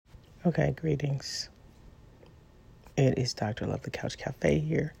Okay, greetings. It is Dr. Love the Couch Cafe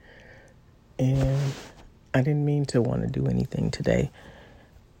here. And I didn't mean to want to do anything today.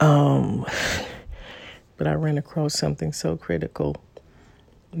 But I ran across something so critical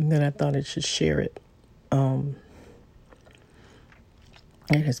that I thought I should share it.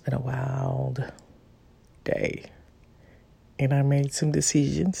 It has been a wild day. And I made some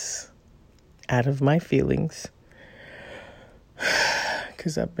decisions out of my feelings.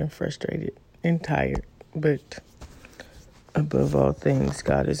 Because I've been frustrated and tired. But above all things,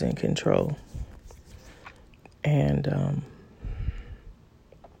 God is in control. And,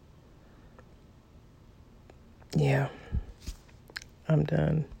 yeah, I'm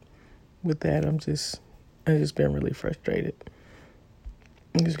done with that. I just been really frustrated.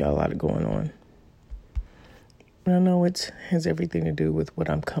 I just got a lot going on. And I know it has everything to do with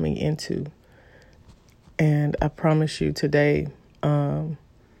what I'm coming into. And I promise you today,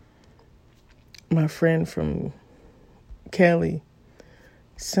 my friend from Cali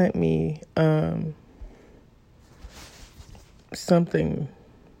sent me something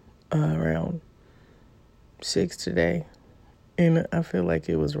around 6 today, and I feel like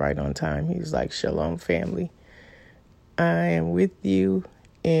it was right on time. He's like, "Shalom, family. I am with you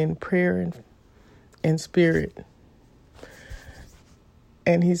in prayer and spirit."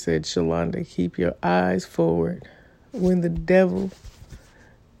 And he said, "Shalonda, keep your eyes forward. When the devil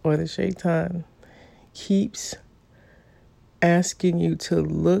or the shaitan keeps asking you to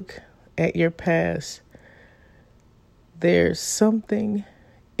look at your past, there's something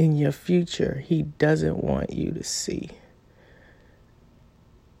in your future he doesn't want you to see."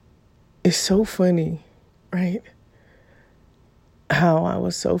 It's so funny, right? How I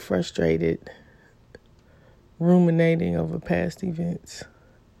was so frustrated, ruminating over past events,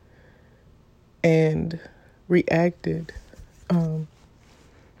 and reacted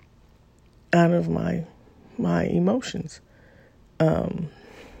out of my emotions, and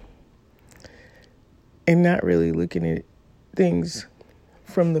not really looking at things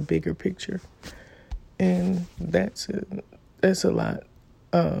from the bigger picture. And that's a lot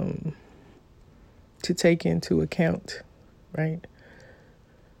to take into account, right?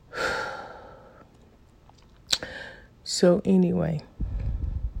 So anyway,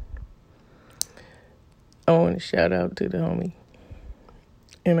 I want to shout out to the homie.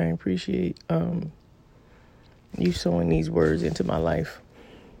 And I appreciate you sowing these words into my life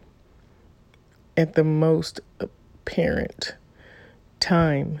at the most apparent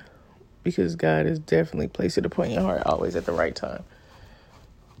time, because God has definitely placed it upon your heart always at the right time.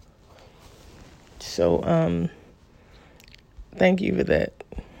 So thank you for that.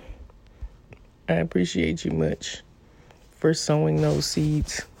 I appreciate you much for sowing those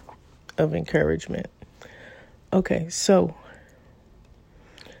seeds of encouragement. Okay, so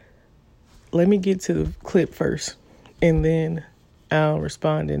let me get to the clip first, and then I'll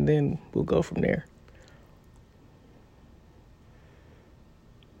respond, and then we'll go from there.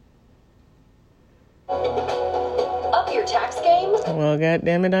 Up your tax game? Well,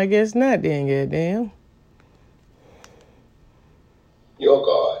 goddammit, I guess not then, goddamn. Your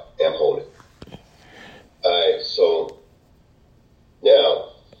God am holy. Alright, so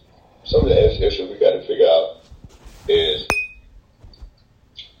now some of the issues we got to figure out is,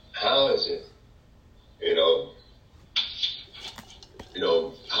 how is it,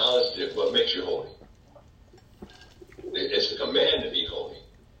 how is it, what makes you holy? It's the command to be holy.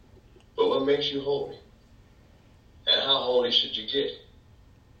 But what makes you holy? And how holy should you get?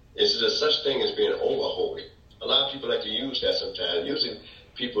 Is there such thing as being over holy? A lot of people like to use that sometimes. Usually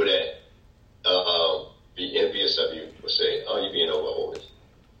people that be envious of you will say, "Oh, you're being over holy."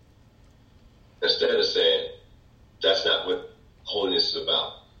 Instead of saying, that's not what holiness is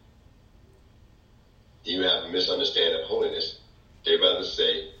about. You have a misunderstanding of holiness. They rather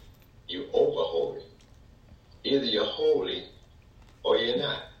say, you over holy. Either you're holy or you're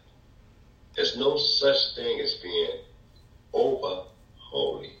not. There's no such thing as being over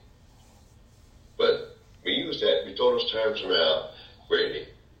holy. But we use that, we throw those terms around greatly.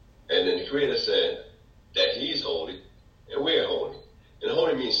 And then the Creator said that He's holy and we're holy. And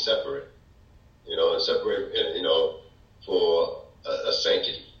holy means separate. And separate, for a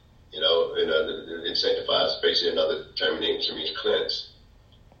sanctity. It sanctifies, basically another termination means cleanse.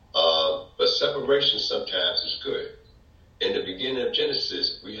 But separation sometimes is good. In the beginning of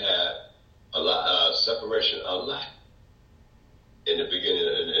Genesis, we had a lot separation a lot. In the beginning,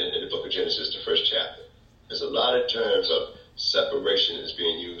 in the book of Genesis, the first chapter, there's a lot of terms of separation is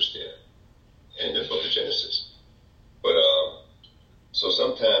being used there in the book of Genesis. But so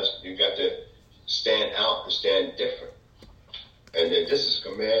sometimes you got to stand out and stand different. And then this is a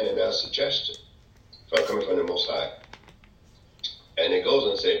command command and not a suggestion coming from the Most High. And it goes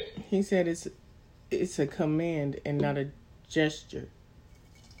on to say, he said it's a command and not a gesture.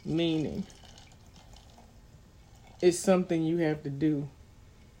 Meaning, it's something you have to do.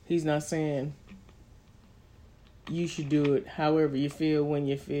 He's not saying you should do it however you feel, when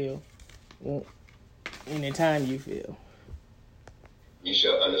you feel, anytime you feel. You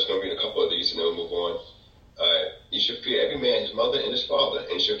shall, I'm just going to read a couple of these and then we'll move on. You shall fear every man his mother and his father,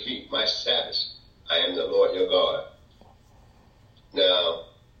 and shall keep my Sabbaths. I am the Lord your God. Now,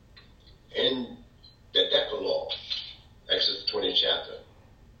 in the Decalogue, Exodus 20 chapter,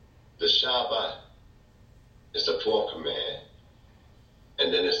 the Shabbat is the fourth command.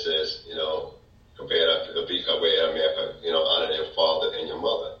 And then it says, honor your father and your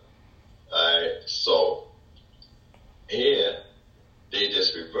mother. So here, they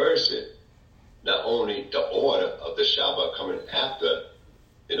just reverse it. Not only the order of the Shabbat coming after,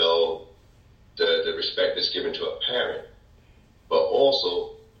 the respect that's given to a parent, but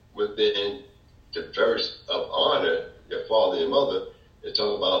also within the verse of honor your father and your mother, it's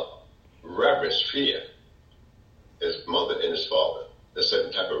talking about reverence, fear, his mother and his father. There's a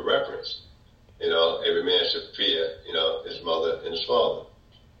certain type of reverence. Every man should fear, his mother and his father.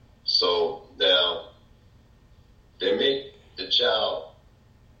 So now, they make the child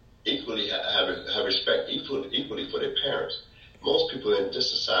equally have respect equally for their parents. Most people in this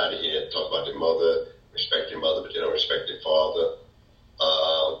society here talk about their mother, respect their mother, but they don't respect their father.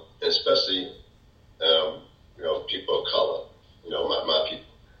 And especially, people of color, my people.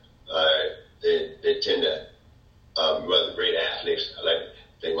 They tend to rather great athletes. I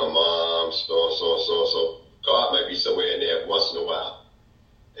think my mom, so God might be somewhere in there once in a while.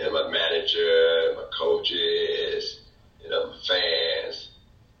 And my manager, my coaches, my fans.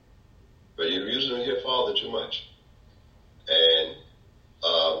 But you usually don't hear father too much. And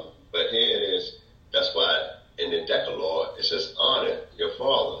but here it is. That's why in the Decalogue it says honor your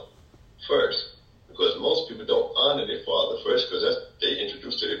father first, because most people don't honor their father first, because they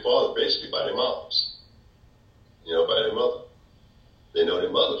introduced to their father basically by their moms, by their mother. They know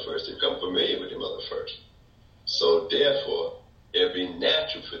their mother first. They become familiar with their mother first. So therefore, it'd be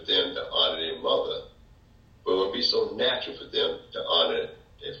natural for them to honor their mother, but it wouldn't be so natural for them to honor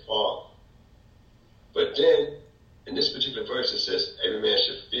their father. But then, in this particular verse, it says, every man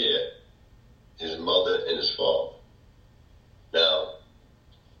should fear his mother and his father. Now,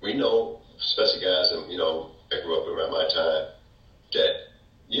 we know, especially guys, that grew up around my time, that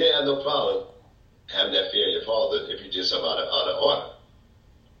you have no problem having that fear of your father if you did something out of order.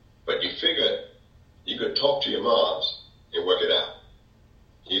 But you figure you could talk to your moms and work it out.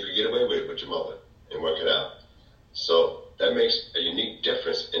 You could get away with it with your mother and work it out. So that makes a unique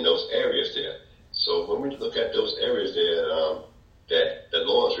difference in those areas there. So when we look at those areas there, that the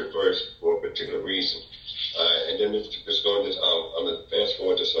law is reversed for a particular reason. And then let's go into, I'm going to fast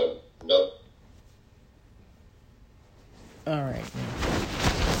forward to some another. All right.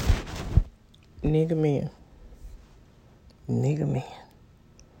 Nigga man.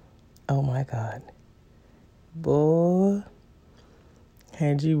 Oh my God. Boy,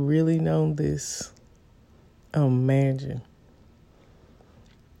 had you really known this, imagine,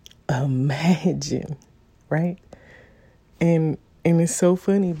 right? And it's so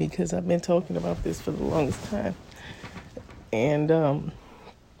funny because I've been talking about this for the longest time. And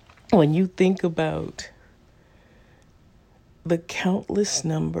when you think about the countless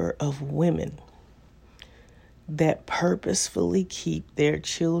number of women that purposefully keep their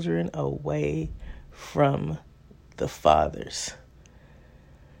children away from the fathers.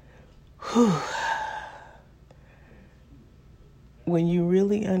 When you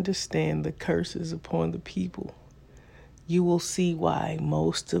really understand the curses upon the people, you will see why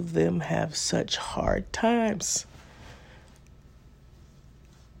most of them have such hard times.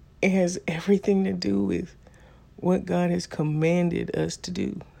 It has everything to do with what God has commanded us to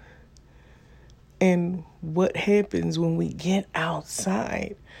do. And what happens when we get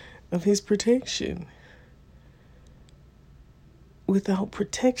outside of his protection. Without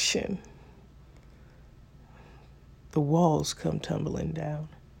protection, the walls come tumbling down.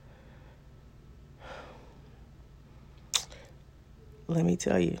 Let me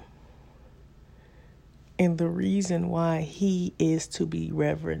tell you. And the reason why he is to be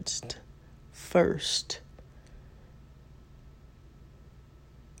reverenced first,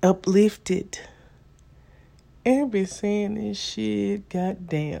 uplifted. And I've been saying this shit,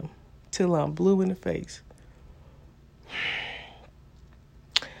 goddamn, till I'm blue in the face.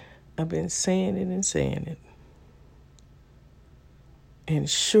 I've been saying it. And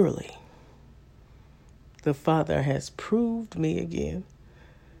surely, the Father has proved me again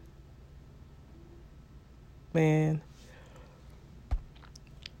man.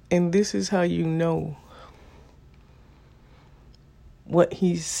 And this is how you know what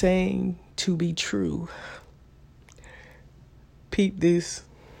he's saying to be true. Peep this.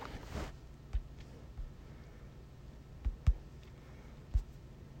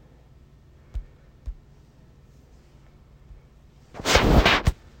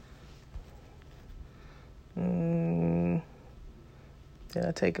 Did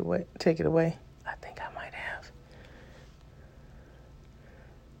I take it away? I think I might have.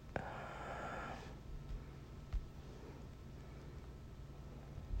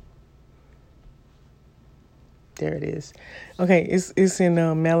 There it is. Okay, it's in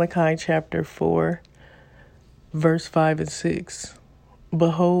Malachi chapter 4, verse 5 and 6.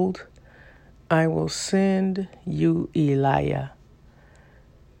 Behold, I will send you Elijah,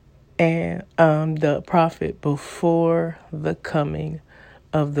 and the prophet, before the coming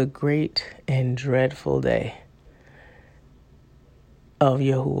of the great and dreadful day of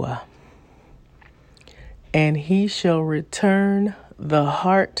Yahuwah. And he shall return the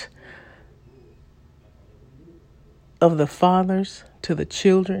heart of the fathers to the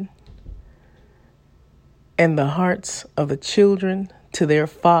children, and the hearts of the children to their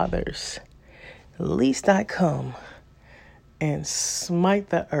fathers, lest I come and smite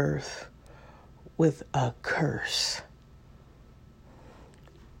the earth with a curse.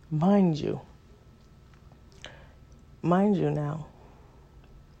 Mind you now,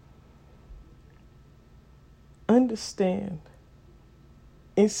 understand,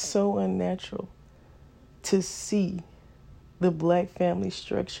 it's so unnatural to see the black family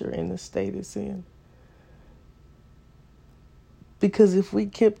structure in the state it's in. Because if we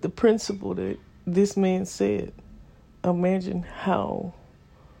kept the principle that this man said, imagine how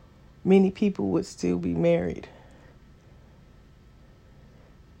many people would still be married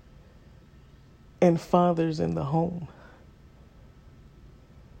and fathers in the home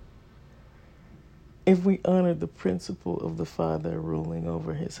if we honored the principle of the father ruling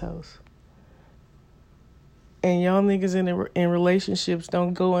over his house. And y'all niggas in relationships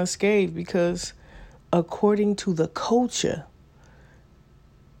don't go unscathed, because according to the culture,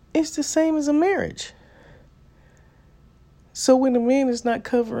 it's the same as a marriage. So when a man is not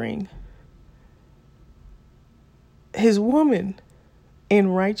covering his woman in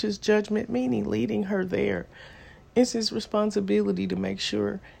righteous judgment, meaning leading her there, it's his responsibility to make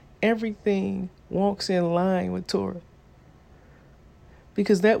sure everything walks in line with Torah,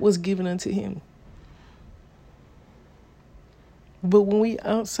 because that was given unto him. But when we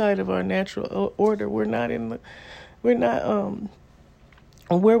outside of our natural order, we're not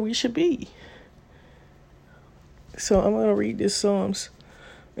where we should be. So I'm going to read this Psalms,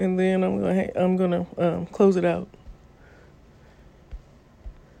 and then I'm going to close it out.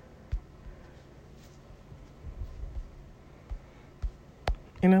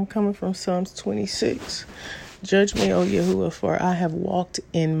 And I'm coming from Psalms 26. Judge me, O Yahuwah, for I have walked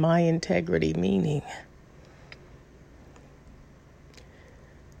in my integrity, meaning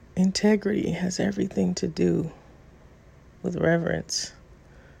integrity has everything to do with reverence,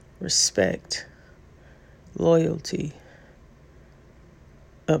 respect, loyalty,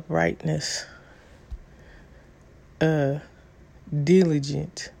 uprightness,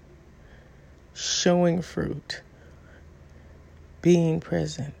 diligent, showing fruit, being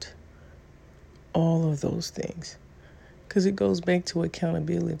present, all of those things. Because it goes back to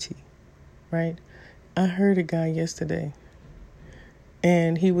accountability, right? I heard a guy yesterday,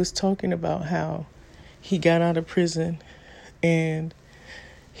 and he was talking about how he got out of prison, and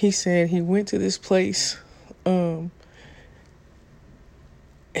he said he went to this place.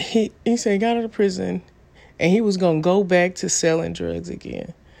 He said he got out of prison, and he was going to go back to selling drugs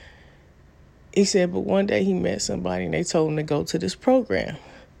again. He said, but one day he met somebody, and they told him to go to this program.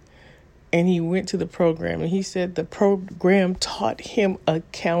 And he went to the program, and he said the program taught him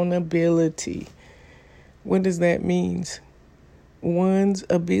accountability. What does that mean? One's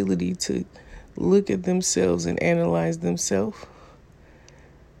ability to look at themselves and analyze themselves.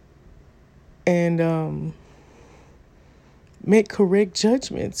 And make correct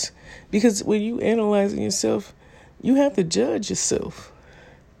judgments. Because when you analyzing yourself, you have to judge yourself.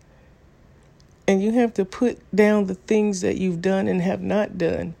 And you have to put down the things that you've done and have not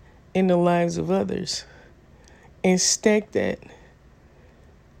done in the lives of others. And stack that.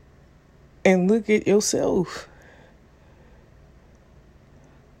 And look at yourself.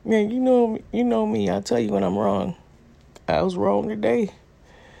 Man, you know me. I'll tell you when I'm wrong. I was wrong today.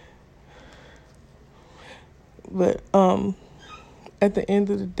 But at the end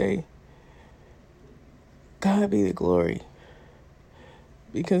of the day, God be the glory.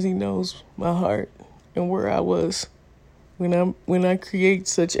 Because he knows my heart. and where I was when I create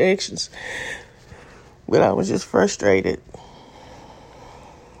such actions. But I was just frustrated,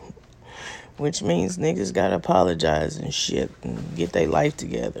 which means niggas gotta apologize and shit and get their life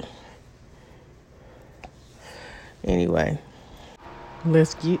together. Anyway,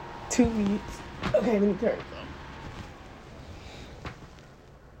 let's get to it. Okay, let me turn it on.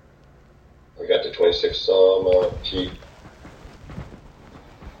 We got the 26th Psalm, Chief.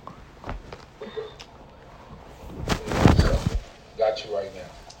 Got you right now.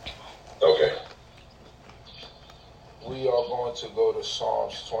 Okay. We are going to go to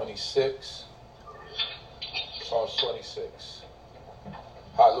Psalms 26. Psalms 26.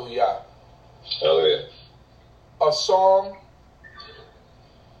 Hallelujah. Hallelujah. A psalm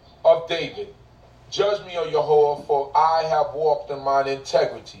of David. Judge me, O Yahweh, for I have walked in mine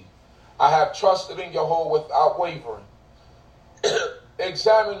integrity. I have trusted in Yahweh without wavering.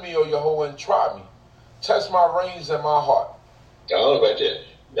 Examine me, O Yahweh, and try me. Test my reins and my heart. All right there.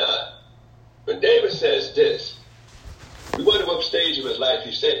 Now, when David says this, we wonder what stage of his life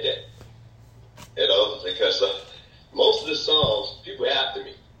he said that. You know, because most of the Psalms, people after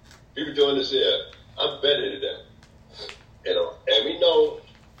me. People doing this here, I'm better than them. You know, and we know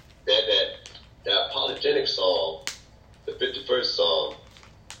that apologetic Psalm, the 51st Psalm,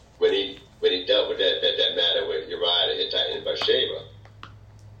 when he dealt with that matter with Uriah the Hittite and Bathsheba,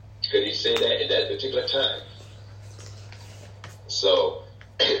 could he say that in that particular time? So,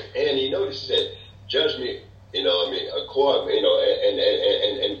 and he noticed, he said, judge me, accord, and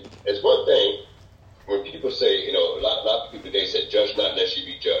it's one thing when people say, a lot of people today said, judge not lest you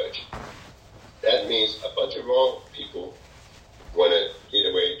be judged. That means a bunch of wrong people want to get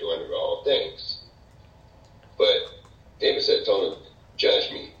away doing the wrong things. But David said, told him,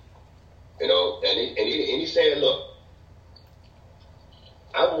 judge me, and he's saying, look,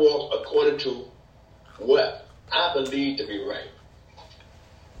 I walk according to what I believe to be right.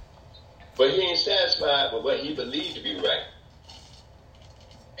 But he ain't satisfied with what he believed to be right.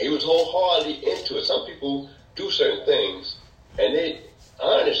 He was wholeheartedly into it. Some people do certain things, and they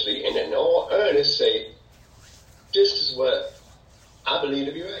honestly and in all earnest say, this is what I believe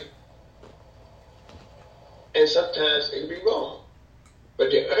to be right. And sometimes it can be wrong. But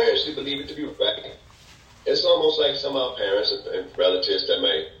they earnestly believe it to be right. It's almost like some of our parents and relatives that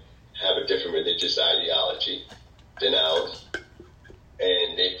might have a different religious ideology than ours.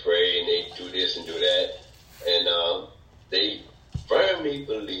 And they pray and they do this and do that. And they firmly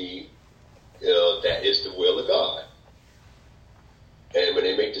believe, that is the will of God. And when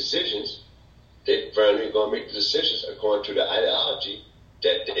they make decisions, they firmly going to make the decisions according to the ideology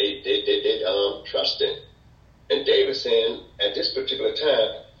that they trust in. And David's saying, at this particular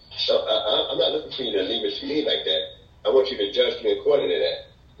time, so I'm not looking for you to leave it to me like that. I want you to judge me according to that,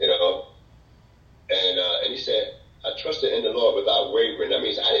 And he said, I trusted in the Lord without wavering. That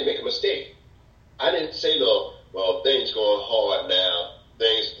means I didn't make a mistake. I didn't say, Lord, well, things going hard now.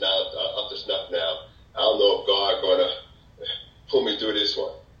 Things now up to snuff now. I don't know if God going to pull me through this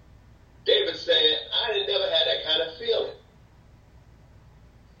one. David's saying, I didn't never had that kind of feeling.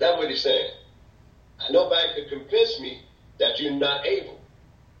 That's what he's saying. Nobody could convince me that you're not able.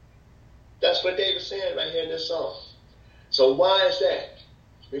 That's what David's saying right here in this psalm. So why is that?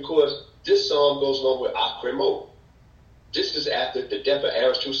 Because this psalm goes along with Akhremot. This is after the death of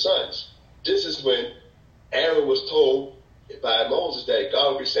Aaron's two sons. This is when Aaron was told by Moses that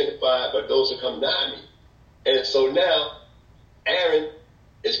God will be sanctified by those who come nigh me. And so now Aaron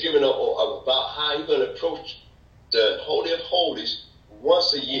is giving about how he's going to approach the Holy of Holies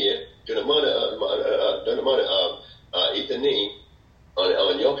once a year during the month of Ethanim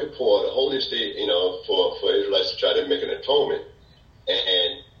on Yom Kippur, the holiest day, for Israelites to try to make an atonement.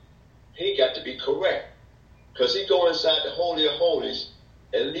 And he got to be correct. Because he go inside the Holy of Holies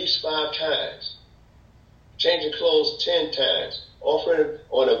at least 5 times. Changing clothes 10 times. Offering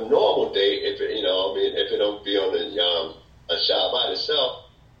on a normal day, if it don't be on the Shabbat itself,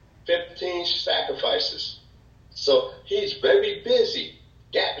 15 sacrifices. So he's very busy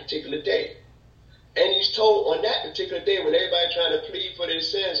that particular day. And he's told on that particular day when everybody trying to plead for their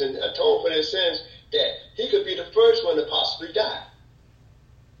sins and atone for their sins that he could be the first one to possibly die.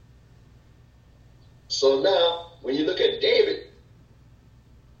 So now, when you look at David,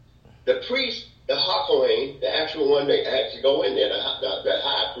 the priest, the HaKohen, the actual one that had to go in there, the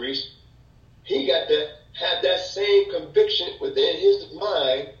high priest, he got to have that same conviction within his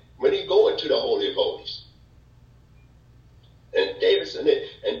mind when he go into the Holy of Holies. And David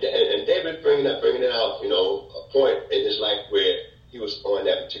bringing it out, a point in his life where he was on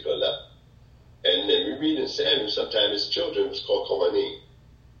that particular level. And then we read in Samuel, sometimes his children was called Kohanim,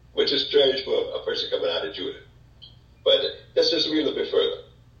 which is strange for a person person coming out of Judah. But let's just read a little bit further.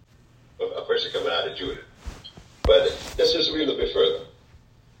 A person coming out of Judah. But let's just read a little bit further.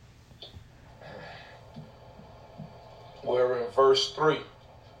 We're in verse 3.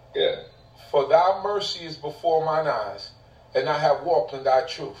 Yeah. For thy mercy is before mine eyes, and I have walked in thy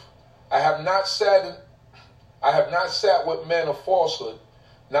truth. I have not sat with men of falsehood,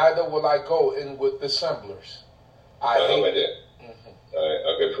 neither will I go in with dissemblers. Right there. All right,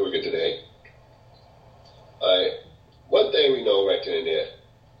 okay, before we get to the 8. All right, one thing we know right then and there.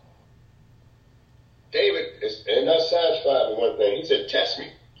 David is not satisfied with one thing. He said, test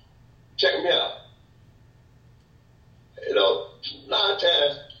me. Check me out. You know, a lot of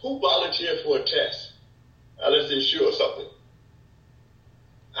times, who volunteered for a test? Unless they're sure of something.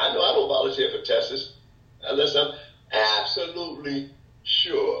 I know I don't volunteer for tests unless I'm absolutely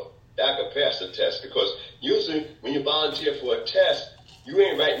sure that I can pass the test. Because usually when you volunteer for a test, you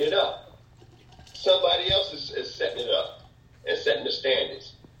ain't writing it up. Somebody else is setting it up and setting the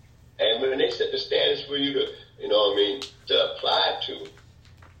standards. And when they set the standards for you to, to apply to,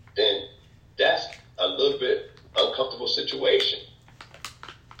 then that's a little bit uncomfortable situation.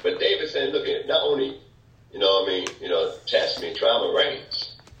 But David's saying, look, not only, test me, try my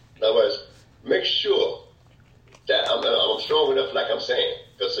reins. In other words, make sure that I'm strong enough, like I'm saying.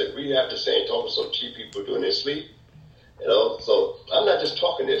 Because if we have the same talking some cheap people doing their sleep, so I'm not just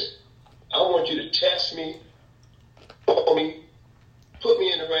talking this. I want you to test me, put me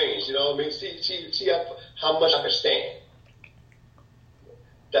in the range, see how much I can stand.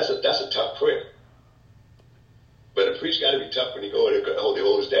 That's a tough prayer. But a priest got to be tough when he go in there, hold the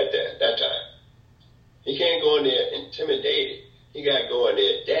orders that time. He can't go in there intimidated. He got to go in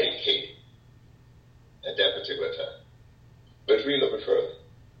there dedicated at that particular time. Let's read a little bit further.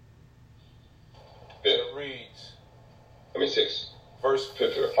 It reads. 6. Verse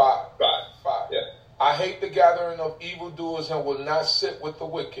 5. 5. Yeah. I hate the gathering of evildoers and will not sit with the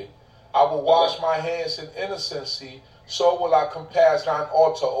wicked. I will wash my hands in innocency, so will I compass thine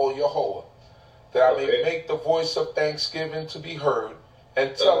altar, O Yehovah, that I may make the voice of thanksgiving to be heard,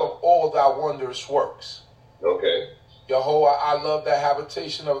 and tell of all thy wondrous works. Okay. Yehovah, I love the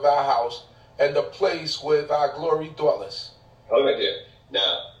habitation of thy house, and the place where thy glory dwelleth. Hold right there.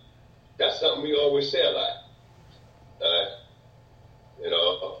 Now, that's something we always say a lot.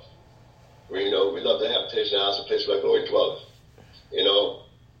 We love the habitation of the house, a place where thy glory dwelleth.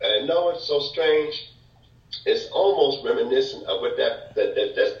 And it's so strange. It's almost reminiscent of what that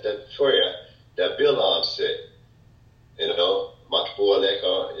prayer that Bilam said.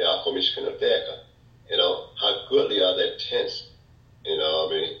 How goodly are their tents.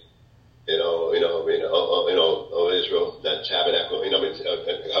 Israel, that tabernacle.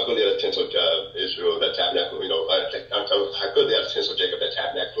 How goodly are the tents of Israel, that tabernacle. How goodly are the tents of Jacob, that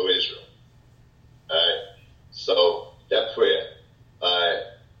tabernacle of Israel. All right. So that prayer.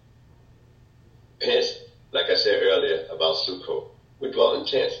 Hence, like I said earlier about Sukkot, we dwell in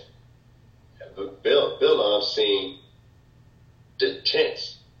tents. Bilam seen the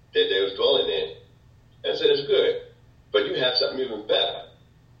tents that they was dwelling in and said it's good, but you have something even better.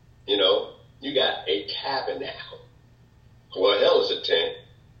 You got a tabernacle. Well, hell is a tent,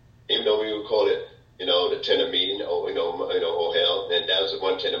 even though we would call it, the tent of meeting, or hell, and that was the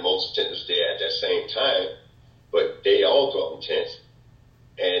one tent, and Moses' tent was there at that same time, but they all dwelt in tents.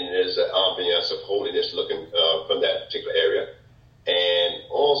 And there's an ambiance of holiness looking from that particular area. And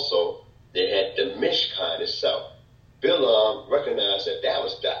also, they had the Mishkan itself. Bilam recognized that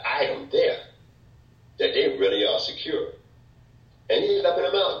was the item there, that they really are secure. And he's up in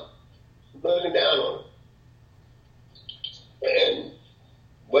the mountain, looking down on them. And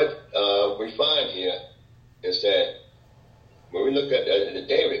what we find here is that when we look at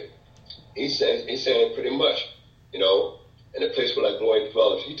David, he's saying pretty much, in a place where glory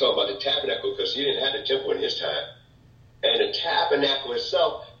dwelleth. He's talking about the tabernacle because he didn't have the temple in his time. And the tabernacle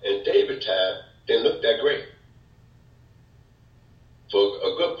itself in David's time didn't look that great. For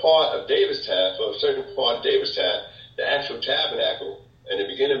a good part of David's time, for a certain part of David's time, the actual tabernacle in the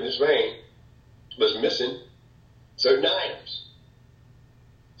beginning of his reign was missing certain items.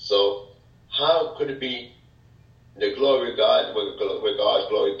 So how could it be the glory of God, where God's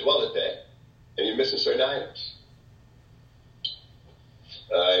glory dwelleth at, and you're missing certain items?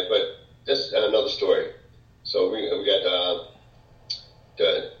 But that's another story. So we got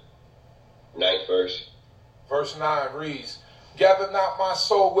the 9th verse. Verse 9 reads, Gather not my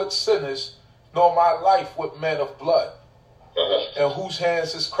soul with sinners, nor my life with men of blood, and whose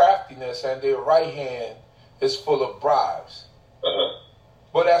hands is craftiness, and their right hand is full of bribes.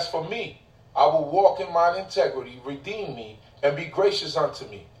 But as for me, I will walk in mine integrity, redeem me, and be gracious unto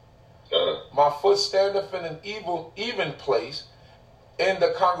me. My foot standeth in an even place. In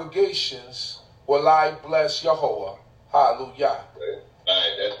the congregations will I bless Yahweh. Hallelujah. All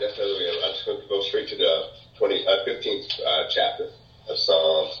right, that's hallelujah. I'm just going to go straight to the 15th chapter of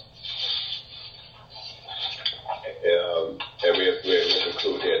Psalms. And we'll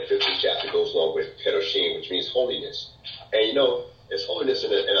conclude here. The 15th chapter goes along with Kedoshim, which means holiness. And you know, there's holiness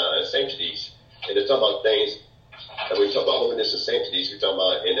in sanctities. And it's talking about things, and when we talk about holiness and sanctities, we're talking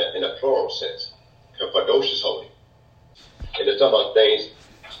about in a plural sense. Kadosh is holy. And it's talking about things,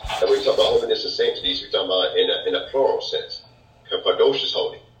 and when we talk about holiness and sanctities, we're talking about in a plural sense. Kadosh is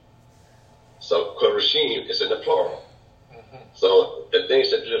holy. So Kedoshim is in the plural. So the things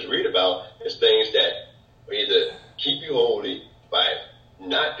that you just read about is things that either keep you holy by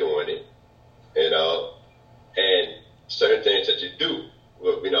not doing it, and certain things that you do,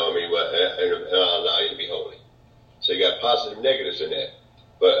 will allow you to be holy. So you got positive and negatives in that.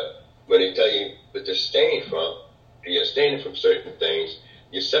 But when they tell you what to abstain from, you're abstaining from certain things,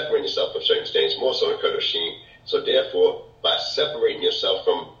 you're separating yourself from certain things, more so in Kedoshim. So therefore, by separating yourself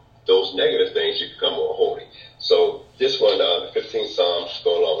from those negative things, you become more holy. So this one, the 15th Psalm,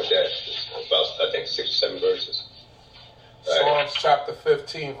 go along with that. It's about, I think, 6 or 7 verses. Psalms chapter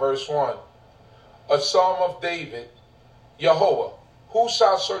 15, verse 1. A psalm of David. Yahweh, who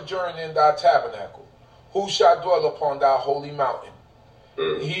shall sojourn in thy tabernacle? Who shall dwell upon thy holy mountain?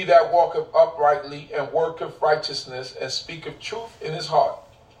 Mm-hmm. He that walketh uprightly and worketh righteousness and speaketh truth in his heart.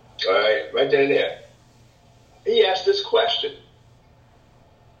 All right, right there. He asked this question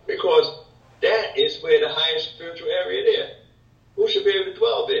because that is where the highest spiritual area is. Who should be able to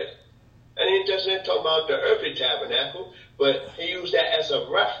dwell there? And he doesn't talk about the earthly tabernacle, but he used that as a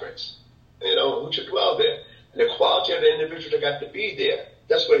reference. Who should dwell there? And the quality of the individual that got to be there.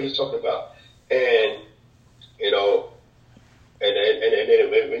 That's what he's talking about. And, and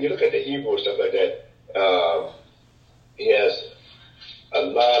when you look at the Hebrew and stuff like that, he has a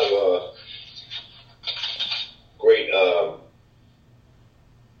lot of great,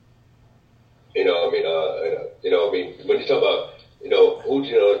 when you talk about,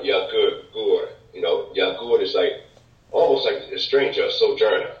 Yagur, Yagur is like, almost like a stranger, a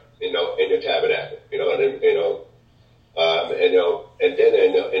sojourner, in the tabernacle, and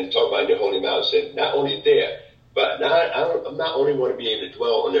talk about your holy mountain, said not only there, but I'm not only want to be able to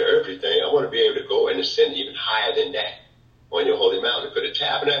dwell on the earthly thing, I want to be able to go and ascend even higher than that on your holy mountain. For the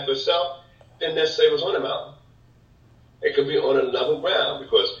tabernacle itself didn't necessarily was on the mountain. It could be on a level ground,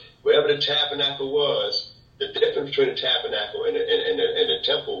 because wherever the tabernacle was, the difference between the tabernacle and the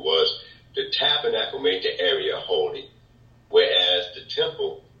temple was the tabernacle made the area holy, whereas the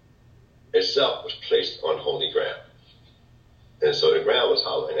temple itself was placed on holy ground. And so the ground was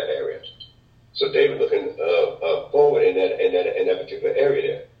hollow in that area. So David looking forward in that particular area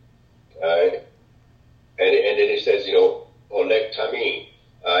there. All right? And then he says, Holek Tamim.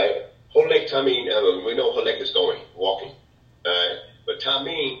 All right? Holek Tamim, we know Holek is going, walking. All right? But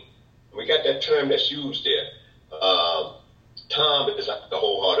Tamim, we got that term that's used there. Tom is like the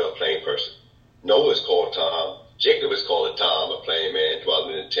whole heart of a plain person. Noah is called Tom. Jacob is called a Tom, a plain man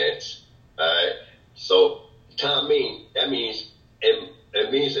dwelling in tents. All right? So Tamim, that means, it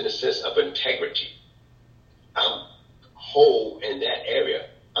means in the sense of integrity. I'm whole in that area.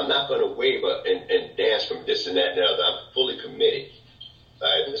 I'm not going to waver and dance from this and that and the other. I'm fully committed. All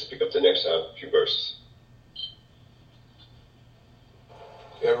right, let's pick up the next few verses.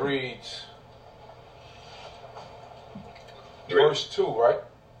 It reads, verse 2, right?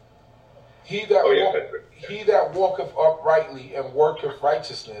 He that walketh uprightly and worketh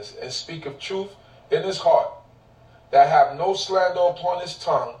righteousness and speaketh truth in his heart, that have no slander upon his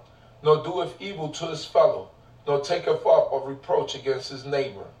tongue, nor doeth evil to his fellow, nor taketh up a reproach against his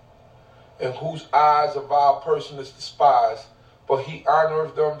neighbor, in whose eyes a vile person is despised, but he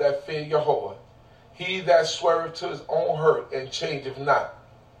honoreth them that fear Yahweh. He that sweareth to his own hurt and changeth not.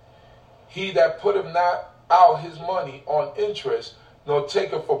 He that putteth not out his money on interest, nor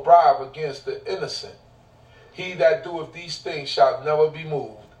taketh a bribe against the innocent. He that doeth these things shall never be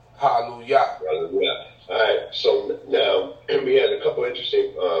moved. Hallelujah. Hallelujah. All right, so now we had a couple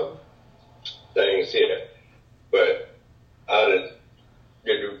interesting things here, but to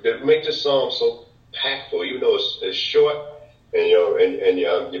make the psalm so impactful, even though it's short, and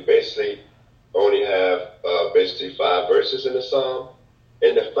you basically only have basically 5 verses in the psalm.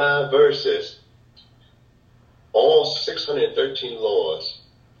 In the 5 verses, all 613 laws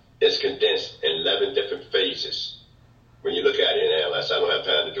is condensed in 11 different phases. When you look at it and analyze, I don't have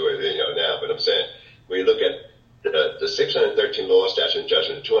time to do it now, but I'm saying, when you look at the 613 laws, statutes, and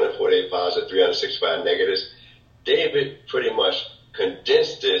judgments, 248 positives, 365 negatives, David pretty much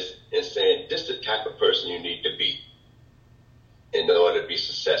condensed this in saying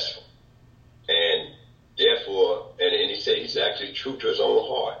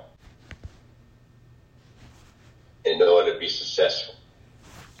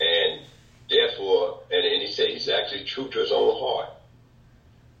true to his own heart.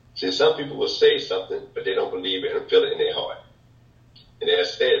 See, some people will say something, but they don't believe it and feel it in their heart. And they'll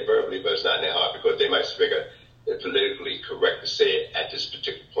say it verbally, but it's not in their heart because they might figure it's politically correct to say it at this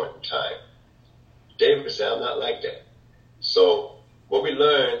particular point in time. David said, I'm not like that. So what we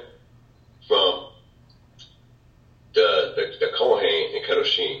learned from the Kohen and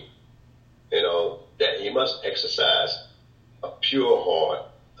Kedoshim, that he must exercise a pure heart,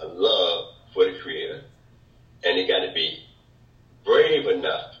 a love for the Creator, and he got to be brave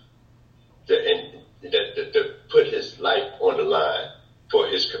enough to put his life on the line for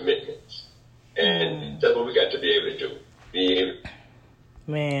his commitments. And that's what we got to be able to do.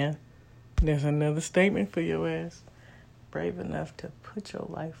 Man, there's another statement for your ass. Brave enough to put your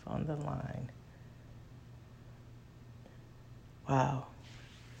life on the line. Wow.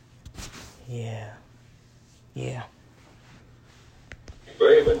 Yeah.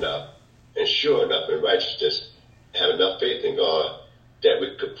 Brave enough and sure enough in righteousness, have enough faith in God that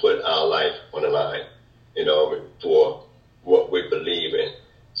we could put our life on the line, for what we believe in.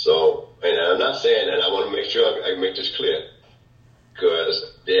 So, and I'm not saying that, I want to make sure I make this clear,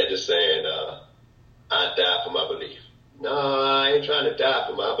 because they're just saying, I die for my belief. No, I ain't trying to die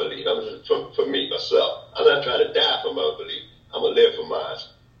for my belief. I'm just for me, myself. I'm not trying to die for my belief. I'm going to live for mine.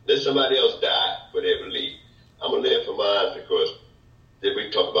 Let somebody else die for their belief. I'm going to live for mine because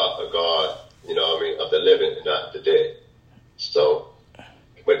we talk about a God, of the living and not the dead. So,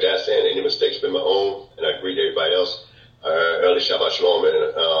 with that saying, any mistakes been my own, and I greet everybody else. Early Shabbat Shalom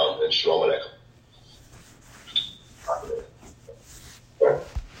and Shalom Aleichem.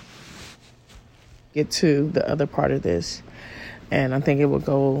 Get to the other part of this, and I think it will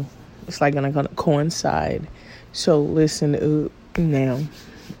go, it's like going to coincide. So listen now.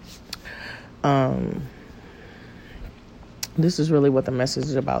 This is really what the message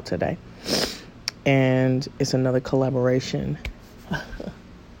is about today, and it's another collaboration.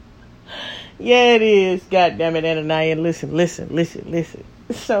 Yeah, it is. God damn it, Ananiah. Listen.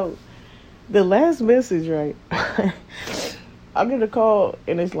 So, the last message, right? I get a call,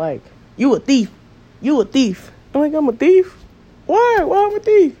 and it's like, you a thief. I'm like, I'm a thief? Why? Why I'm a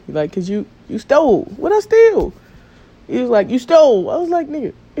thief? He's like, because you stole. What I steal? He was like, you stole. I was like,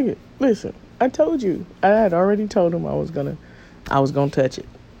 nigga, listen. I told you. I had already told him I was gonna touch it.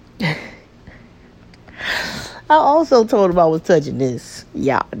 I also told him I was touching this.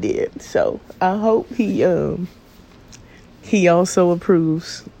 Yeah, I did. So I hope he also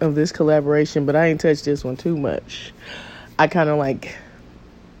approves of this collaboration, but I ain't touched this one too much. I kind of like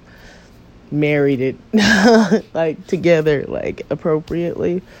married it like together, like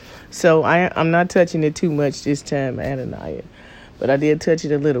appropriately. So I'm not touching it too much this time, Ananiah, but I did touch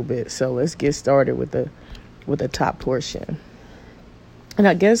it a little bit. So let's get started with the top portion. And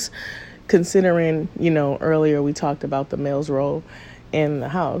I guess, considering, earlier we talked about the male's role in the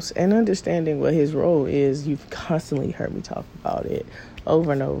house and understanding what his role is, you've constantly heard me talk about it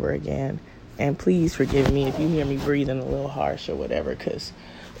over and over again. And please forgive me if you hear me breathing a little harsh or whatever, because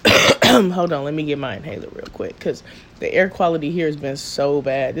hold on, let me get my inhaler real quick, because the air quality here has been so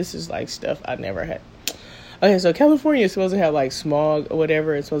bad. This is like stuff I never had. Okay, so California is supposed to have like smog or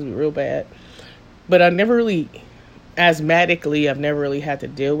whatever. It's supposed to be real bad. But I've never really had to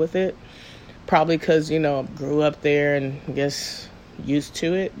deal with it. Probably because, grew up there and I guess used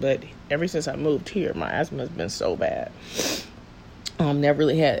to it. But ever since I moved here, my asthma has been so bad. Never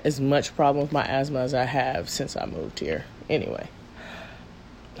really had as much problem with my asthma as I have since I moved here. Anyway.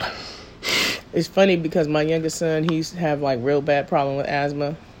 It's funny because my youngest son, he used to have like real bad problem with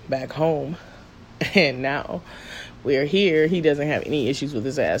asthma back home. And now we're here. He doesn't have any issues with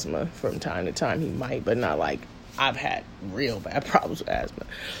his asthma. From time to time he might, but not like I've had real bad problems with asthma.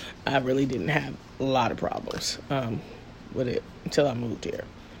 I really didn't have a lot of problems with it until I moved here.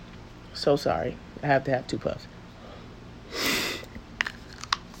 So sorry. I have to have 2 puffs.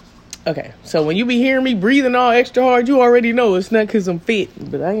 Okay, so when you be hearing me breathing all extra hard, you already know it's not because I'm fit,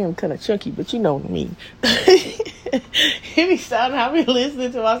 but I am kind of chunky, but you know what I mean. It be sounding, I be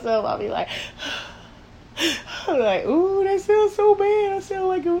listening to myself, I'll be like, I'm like, ooh, that sounds so bad. I sound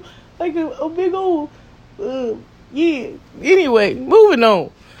like a big old, yeah. Anyway, moving on.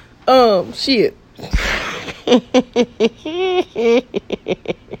 Shit.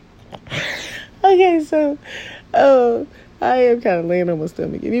 Okay, so, I am kind of laying on my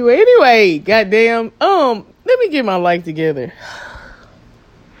stomach. Anyway, goddamn. Let me get my life together.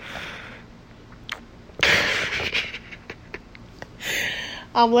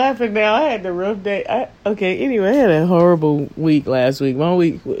 I'm laughing now. I had a rough day. I had a horrible week last week. My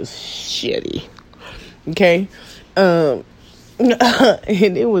week was shitty. Okay? And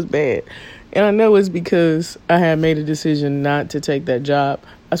it was bad. And I know it's because I had made a decision not to take that job.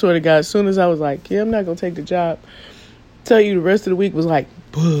 I swear to God, as soon as I was like, yeah, I'm not going to take the job, tell you the rest of the week was like,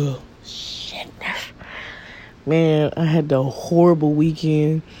 bullshit. Man, I had the horrible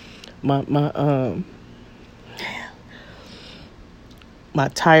weekend. My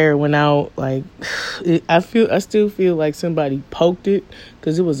tire went out. Like, I still feel like somebody poked it,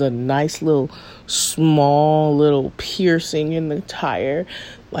 because it was a nice little, small little piercing in the tire.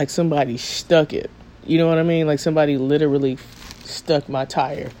 Like somebody stuck it. You know what I mean? Like somebody literally stuck my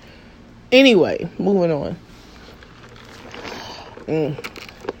tire. Anyway, moving on.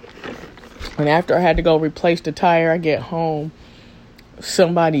 And after I had to go replace the tire, I get home.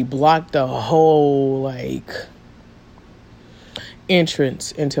 Somebody blocked the whole, like,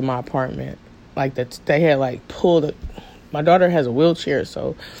 entrance into my apartment. Like, that they had, like, pulled it. My daughter has a wheelchair,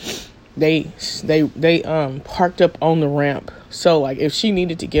 so they parked up on the ramp. So, like, if she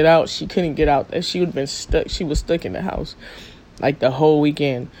needed to get out, she couldn't get out. She would have been stuck. She was stuck in the house, like, the whole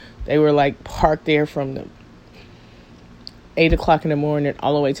weekend. They were, like, parked there from the 8 o'clock in the morning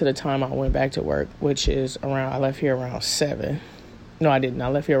all the way to the time I went back to work, which is I left here around 7. No, I didn't. I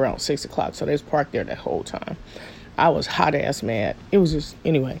left here around 6 o'clock. So they was parked there that whole time. I was hot ass mad. It was just,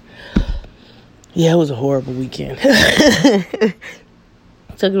 anyway. Yeah, it was a horrible weekend. Talking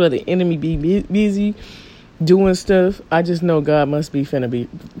about the enemy be busy doing stuff. I just know God must be finna be,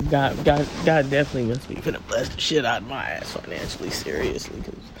 God definitely must be finna bless the shit out of my ass financially, seriously.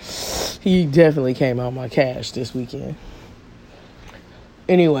 Because he definitely came out my cash this weekend.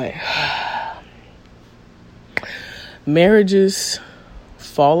 Anyway, marriages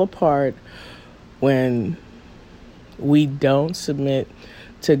fall apart when we don't submit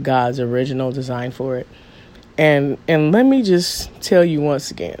to God's original design for it. And let me just tell you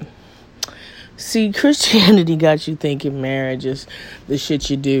once again. See, Christianity got you thinking marriage is the shit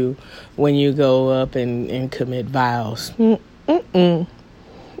you do when you go up and commit vows.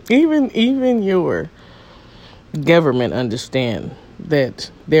 Even your government understand that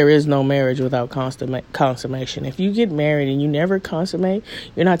there is no marriage without consummation. If you get married and you never consummate,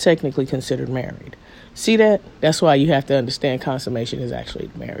 you're not technically considered married. See that? That's why you have to understand consummation is actually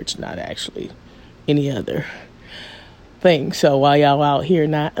marriage, not actually any other thing. So while y'all out here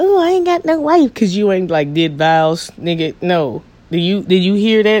not, I ain't got no wife because you ain't like did vows, nigga. No. Did you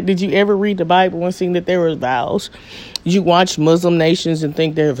hear that? Did you ever read the Bible and see that there were vows? Did you watch Muslim nations and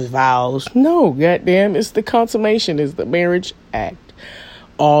think there was vows? No, goddamn, it's the consummation, is the marriage act.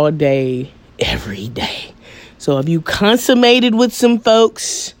 All day, every day. So if you consummated with some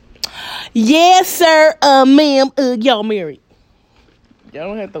folks, yes, sir, ma'am, y'all married. Y'all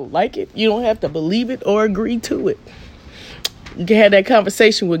don't have to like it. You don't have to believe it or agree to it. You can have that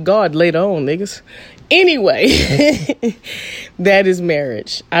conversation with God later on, niggas. Anyway, that is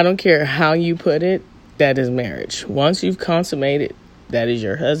marriage. I don't care how you put it. That is marriage. Once you've consummated, that is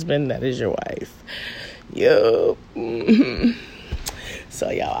your husband. That is your wife. Yup. So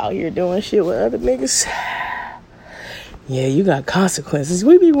y'all out here doing shit with other niggas. Yeah, you got consequences.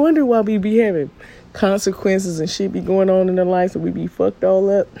 We be wondering why we be having consequences and shit be going on in our lives and we be fucked all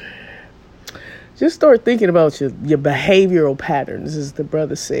up. Just start thinking about your behavioral patterns, as the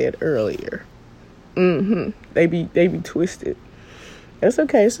brother said earlier. They be twisted. That's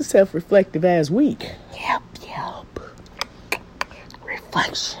okay. It's a self-reflective ass week. Yep.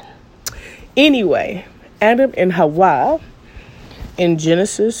 Reflection. Anyway, Adam and Hawa in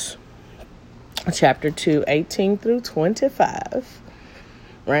Genesis chapter 2, 18 through 25,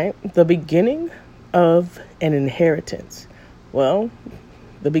 right? The beginning of an inheritance. Well,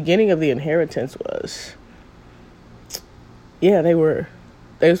 the beginning of the inheritance was, they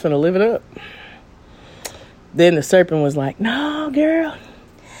was going to live it up. Then the serpent was like, no, girl,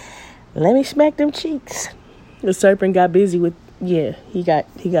 let me smack them cheeks. The serpent got busy with, he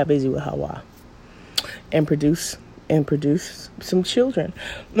got busy with Hawa and produced some children.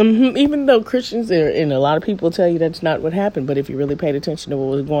 Even though Christians and a lot of people tell you that's not what happened, but if you really paid attention to what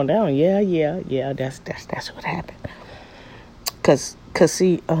was going down, that's what happened. Cause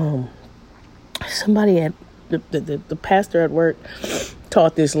see, somebody at the pastor at work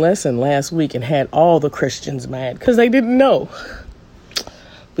taught this lesson last week and had all the Christians mad because they didn't know.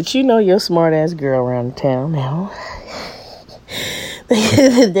 But you know your smart ass girl around town now.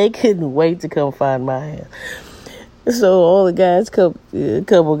 They couldn't wait to come find my ass. So all the guys, a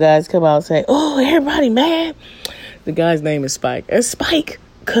couple guys come out and say, "Oh, everybody mad." The guy's name is Spike. It's Spike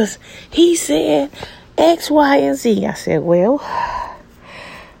because he said X, Y, and Z. I said, well,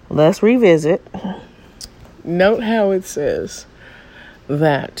 let's revisit. Note how it says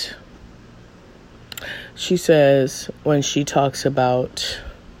that she says when she talks about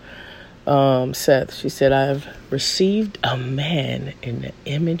Seth. She said, I've received a man in the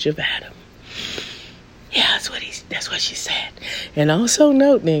image of Adam. Yeah, that's what she said. And also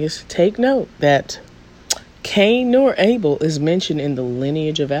note, niggas, take note that Cain nor Abel is mentioned in the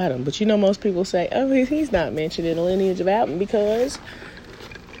lineage of Adam. But most people say, oh, he's not mentioned in the lineage of Adam because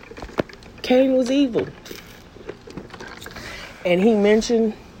Cain was evil. And he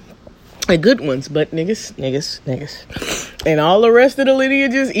mentioned the good ones, but niggas. And all the rest of the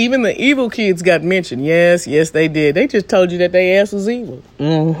lineages, even the evil kids got mentioned. Yes, they did. They just told you that their ass was evil.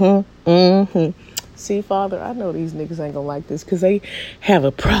 See, Father, I know these niggas ain't gonna like this because they have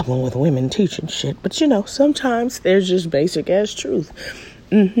a problem with women teaching shit. But sometimes there's just basic ass truth.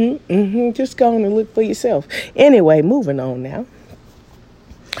 Just go on and look for yourself. Anyway, moving on now.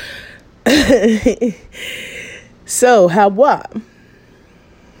 So, Hawa,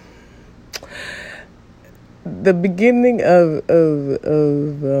 the beginning of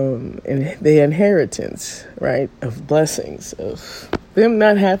the inheritance, right, of blessings, of them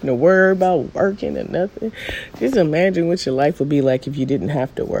not having to worry about working and nothing. Just imagine what your life would be like if you didn't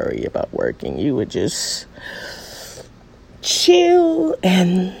have to worry about working. You would just chill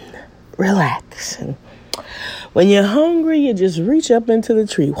and relax. And when you're hungry, you just reach up into the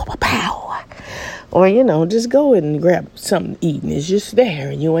tree. Pow! Or, just go and grab something to eat. And it's just there.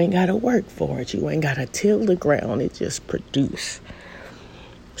 And you ain't got to work for it. You ain't got to till the ground. It just produce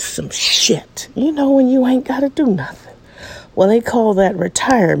some shit. When you ain't got to do nothing. Well, they call that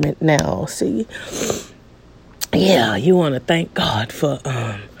retirement now. See? Yeah, you want to thank God for,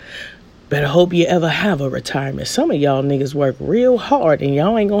 better hope you ever have a retirement. Some of y'all niggas work real hard and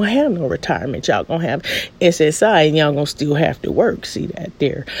y'all ain't gonna have no retirement. Y'all gonna have SSI and y'all gonna still have to work. See that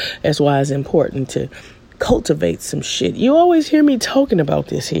there? That's why it's important to cultivate some shit. You always hear me talking about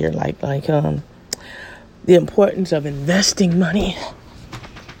this here, like the importance of investing money.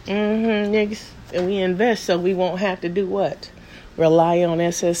 Niggas. And we invest so we won't have to do what? Rely on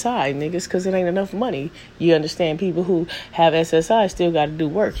SSI, niggas, because it ain't enough money. You understand? People who have SSI still got to do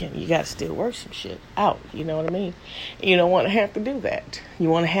work, and you got to still work some shit out. You know what I mean? You don't want to have to do that. You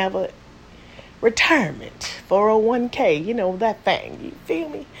want to have a retirement, 401k, that thing. You feel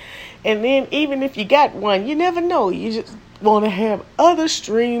me? And then even if you got one, you never know. You just want to have other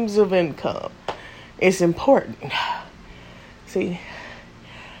streams of income. It's important. See,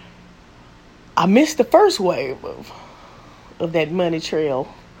 I missed the first wave of that money trail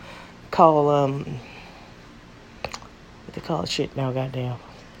called, what they call shit now, goddamn.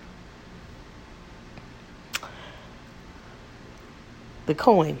 The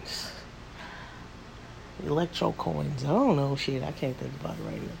coins. Electro coins. I don't know shit. I can't think about it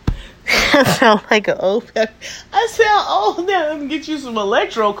right now. I sound like an old... I sound old now. Let me get you some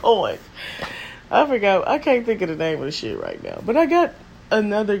electro coins. I forgot. I can't think of the name of the shit right now. But I got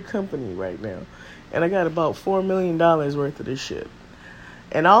another company right now. And I got about $4 million worth of this shit.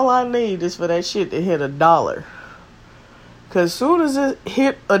 And all I need is for that shit to hit $1. Because as soon as it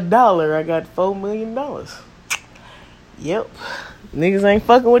hit $1, I got $4 million. Yep. Niggas ain't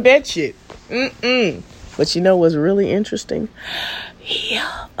fucking with that shit. But you know what's really interesting?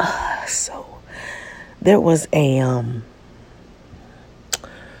 Yeah. So there was a...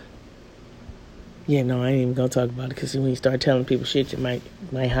 Yeah, no, I ain't even gonna talk about it because when you start telling people shit, you might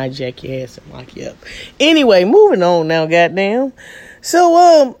hijack your ass and lock you up. Anyway, moving on now, goddamn.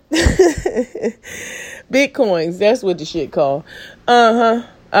 So, Bitcoins, that's what the shit called. I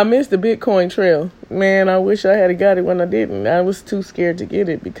missed the Bitcoin trail. Man, I wish I had got it when I didn't. I was too scared to get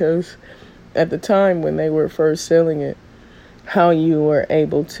it because at the time when they were first selling it, how you were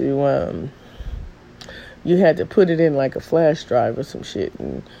able to, you had to put it in like a flash drive or some shit,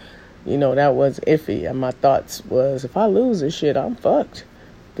 and that was iffy. And my thoughts was, if I lose this shit, I'm fucked.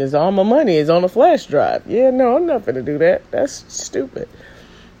 Because all my money is on a flash drive. Yeah, no, I'm not going to do that. That's stupid.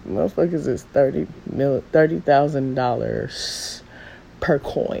 Motherfuckers is $30,000 per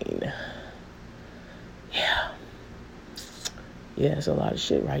coin. Yeah. Yeah, it's a lot of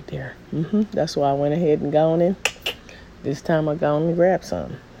shit right there. That's why I went ahead and gone in. This time I gone and grabbed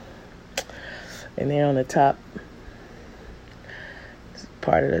some. And they're on the top.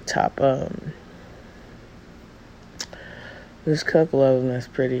 Part of the top, there's a couple of them that's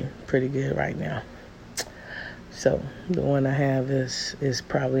pretty good right now. So the one I have is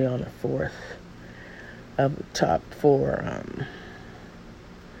probably on the fourth of the top four.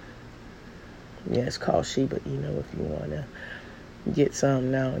 Yeah, it's called Shiba. If you want to get some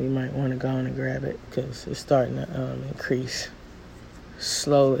now, you might want to go on and grab it because it's starting to increase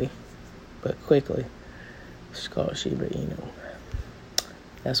slowly but quickly. It's called Shiba Inu.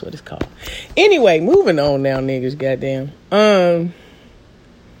 That's what it's called. Anyway, moving on now, niggas, goddamn.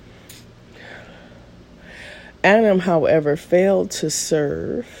 Adam, however, failed to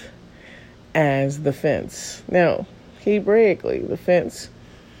serve as the fence. Now, Hebraically, the fence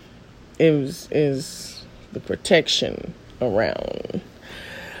is the protection around.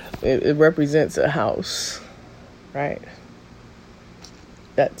 It represents a house, right?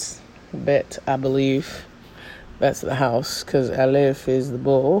 That's Bet, I believe. That's the house, because Aleph is the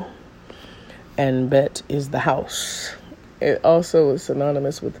bull and Bet is the house. It also is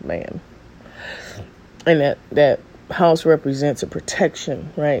synonymous with man. And that house represents a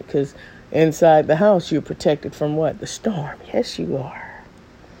protection, right? Because inside the house, you're protected from what? The storm. Yes, you are.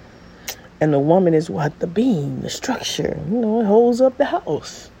 And the woman is what? The beam, the structure. It holds up the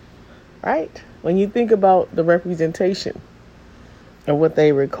house, right? When you think about the representation of what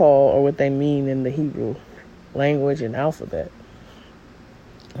they recall or what they mean in the Hebrew language and alphabet,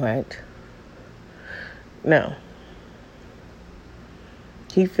 right? Now,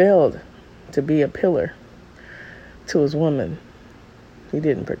 he failed to be a pillar to his woman. He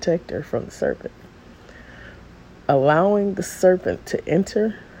didn't protect her from the serpent, allowing the serpent to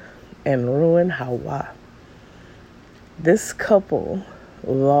enter and ruin Hawa. This couple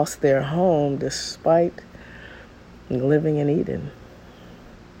lost their home despite living in Eden,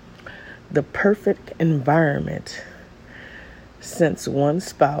 the perfect environment, since one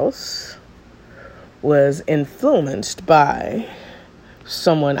spouse was influenced by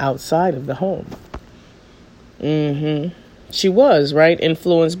someone outside of the home. She was, right?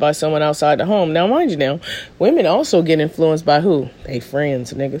 Influenced by someone outside the home. Now, mind you now, women also get influenced by who? They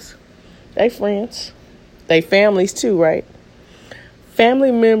friends, niggas. They friends. They families too, right?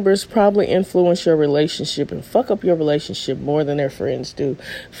 Family members probably influence your relationship and fuck up your relationship more than their friends do.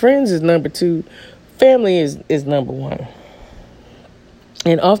 Friends is number 2. Family is number 1.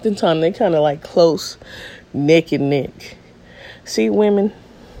 And oftentimes they kind of like close neck and neck. See, women,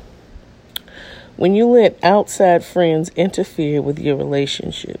 when you let outside friends interfere with your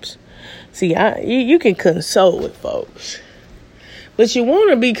relationships, see, you can consult with folks, but you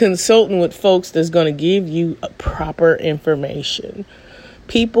want to be consulting with folks that's going to give you a proper information.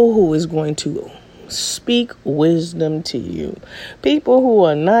 People who is going to speak wisdom to you. People who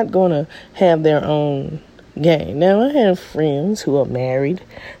are not going to have their own game. Now, I have friends who are married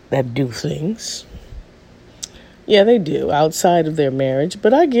that do things. Yeah, they do outside of their marriage,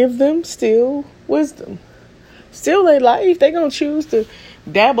 but I give them still wisdom. Still their life. They're going to choose to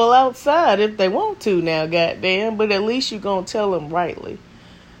dabble outside if they want to now, goddamn, but at least you're going to tell them rightly.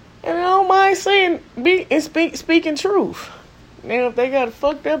 And I don't mind saying, speaking truth. Now, if they got a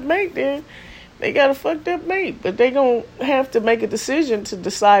fucked up mate, then they got a fucked up mate. But they going to have to make a decision to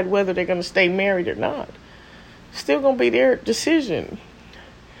decide whether they're going to stay married or not. Still going to be their decision.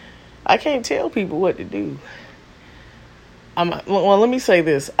 I can't tell people what to do. Well, let me say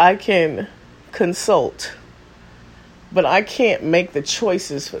this. I can consult, but I can't make the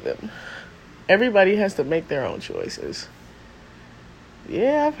choices for them. Everybody has to make their own choices.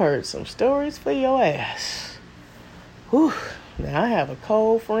 Yeah, I've heard some stories for your ass. Whew. Now, I have a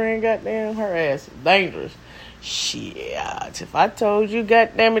cold friend, goddamn, her ass is dangerous. Shit, if I told you,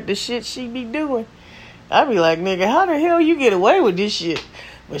 goddamn it, the shit she be doing, I'd be like, nigga, how the hell you get away with this shit?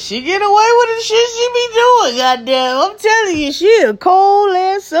 But she get away with the shit she be doing, goddamn. I'm telling you, she a cold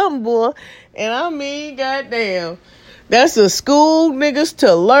ass something, boy. And I mean, goddamn, that's a school niggas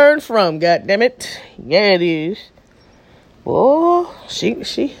to learn from, goddamn it. Yeah, it is. Boy, shit,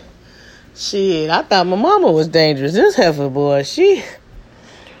 I thought my mama was dangerous. This heifer, boy, she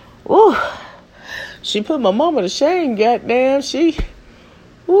put my mama to shame, goddamn. Yes, she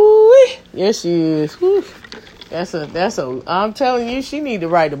is. Woo. That's a, I'm telling you, she need to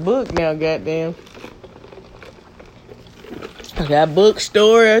write a book now, goddamn. I got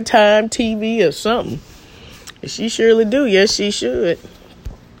bookstore or Time TV or something. She surely do. Yes, she should.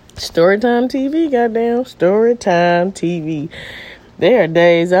 Storytime TV, goddamn. Storytime TV. There are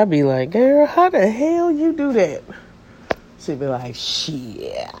days I be like, girl, how the hell you do that? She be like,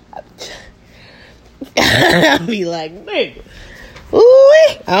 shit. I be like, nigga. Ooh,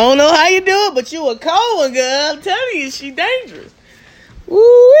 I don't know how you do it, but you a cold one, girl. I'm telling you, she dangerous.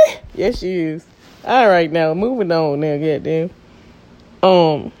 Ooh, yes, she is. All right, now moving on. Now, goddamn.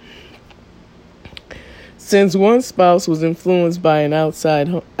 Since one spouse was influenced by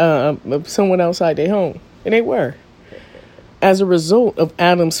someone outside their home, and they were, as a result of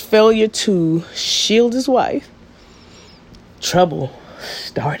Adam's failure to shield his wife, trouble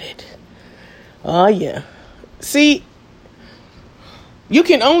started. Oh yeah. See. You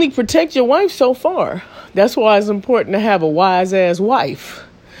can only protect your wife so far. That's why it's important to have a wise-ass wife.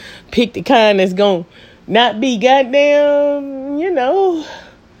 Pick the kind that's going to not be goddamn,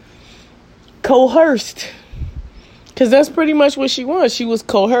 coerced Because that's pretty much what she was. She was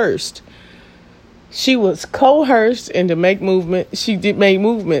coerced. She was coerced into make movement. She did make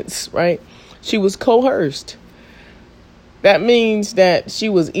movements, right? She was coerced. That means that she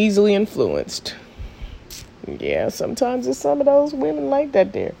was easily influenced. Yeah, sometimes it's some of those women like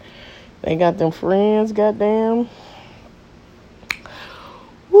that there. They got them friends, goddamn.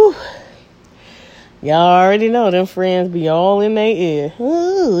 Woo. Y'all already know them friends be all in their ear.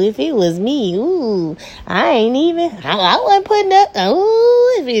 Ooh, if it was me, ooh, I wasn't putting up.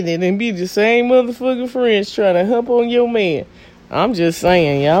 Ooh, if it didn't be the same motherfucking friends trying to hump on your man. I'm just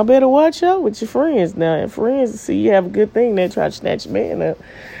saying, y'all better watch out with your friends now. If friends see you have a good thing, they try to snatch your man up.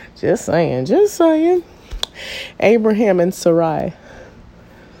 Just saying. Abraham and Sarai.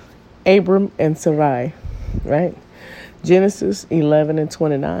 Abram and Sarai, right? Genesis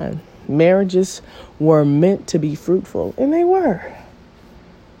 11:29. Marriages were meant to be fruitful, and they were.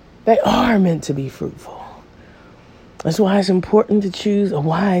 They are meant to be fruitful. That's why it's important to choose a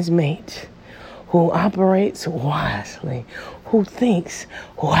wise mate who operates wisely, who thinks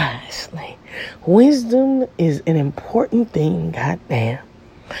wisely. Wisdom is an important thing, goddamn.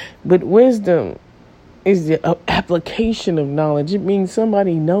 But wisdom is the application of knowledge. It means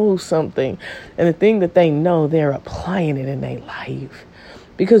somebody knows something, and the thing that they know, they're applying it in their life.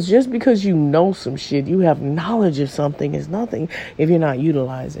 Because just because you know some shit, you have knowledge of something is nothing if you're not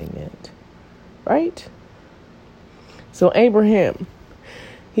utilizing it. Right? So Abraham,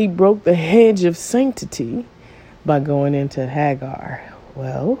 he broke the hedge of sanctity by going into Hagar.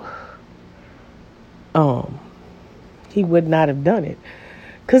 Well, he would not have done it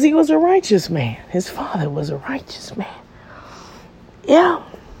because he was a righteous man. His father was a righteous man. Yeah.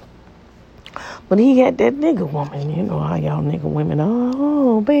 But he had that nigga woman. You know how y'all nigga women are.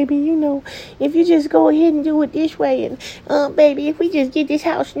 Oh, baby, you know, if you just go ahead and do it this way. And, baby, if we just get this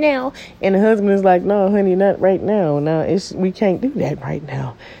house now. And the husband is like, no, honey, not right now. No, we can't do that right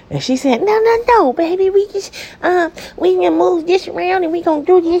now. And she said, no, baby. We just, we can move this around and we gonna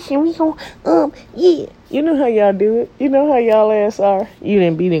do this and we gonna, yeah. You know how y'all do it. You know how y'all ass are. You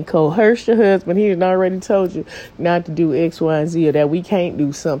didn't coerce your husband. He done already told you not to do X, Y, and Z, or that we can't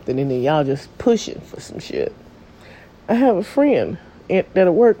do something, and then y'all just pushing for some shit. I have a friend that I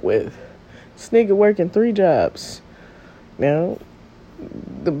work with. This nigga working 3 jobs. Now,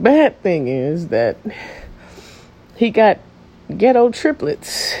 the bad thing is that he got ghetto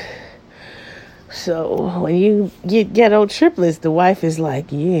triplets. So when you get ghetto triplets, the wife is like,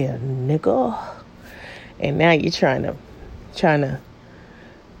 yeah, nigga. And now you're trying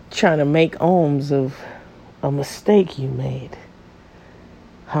to make alms of a mistake you made.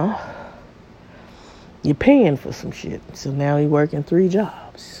 Huh? You're paying for some shit. So now he's working 3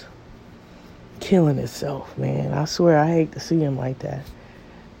 jobs. Killing himself, man. I swear I hate to see him like that.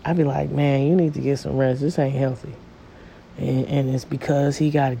 I'd be like, man, you need to get some rest. This ain't healthy. And it's because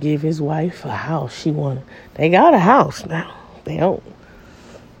he got to give his wife a house. They got a house now. They don't.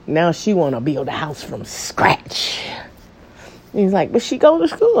 Now she want to build a house from scratch. And he's like, but she go to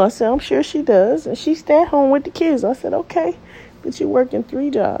school. I said, I'm sure she does. And she stay at home with the kids. I said, okay, but you're working 3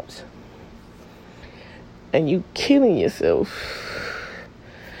 jobs. And you killing yourself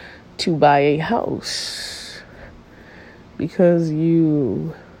to buy a house because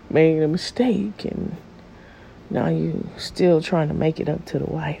you made a mistake. And now you still trying to make it up to the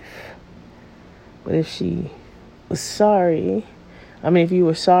wife. But if she was sorry... if you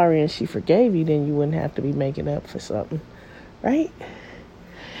were sorry and she forgave you, then you wouldn't have to be making up for something. Right?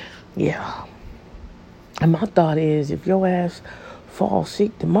 Yeah. And my thought is, if your ass falls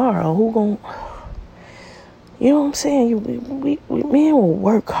sick tomorrow, who gon'... You know what I'm saying? We men will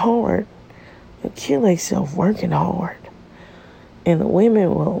work hard and kill themselves working hard. And the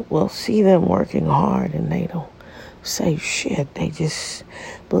women will see them working hard and they don't say shit. They just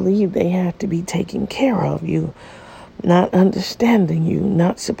believe they have to be taking care of you. Not understanding you,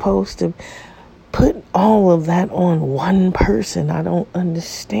 not supposed to put all of that on one person. I don't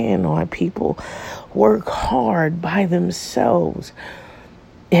understand why people work hard by themselves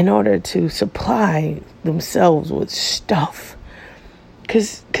in order to supply themselves with stuff.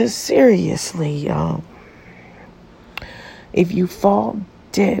 Cause seriously, if you fall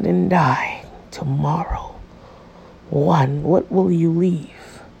dead and die tomorrow, what will you leave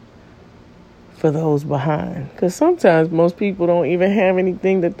for those behind? Because sometimes most people don't even have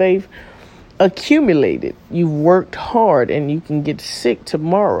anything that they've accumulated. You've worked hard and you can get sick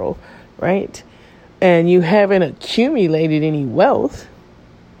tomorrow, right? And you haven't accumulated any wealth,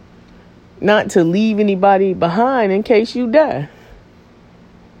 not to leave anybody behind in case you die.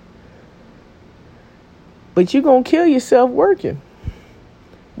 But you gonna kill yourself working.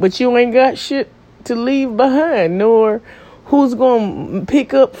 But you ain't got shit to leave behind, nor who's going to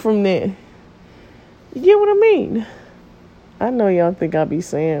pick up from there. You get what I mean? I know y'all think I be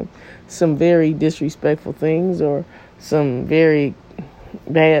saying some very disrespectful things or some very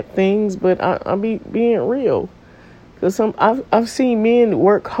bad things, but I be being real. Because I've seen men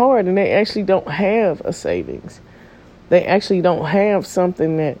work hard and they actually don't have a savings. They actually don't have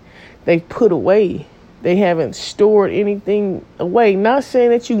something that they've put away. They haven't stored anything away. Not saying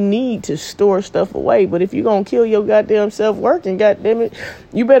that you need to store stuff away, but if you're going to kill your goddamn self working, goddamn it,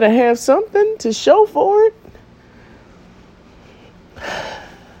 you better have something to show for it.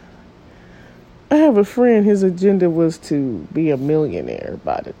 I have a friend, his agenda was to be a millionaire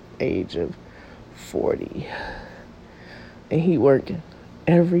by the age of 40. And he working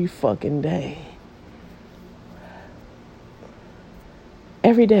every fucking day.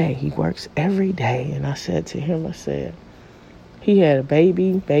 Every day. He works every day. And I said to him, he had a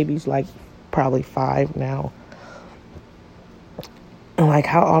baby. Baby's like probably 5 now. I'm like,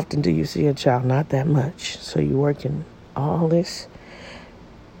 how often do you see a child? Not that much. So you're working all this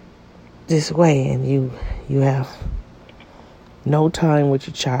way and you have no time with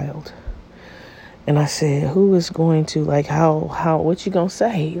your child. And I said, who is going to, like, what you gonna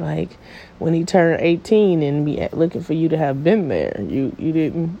say? Like, when he turned 18 and be looking for you to have been there,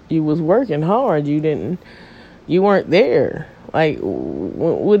 you was working hard. You weren't there. Like,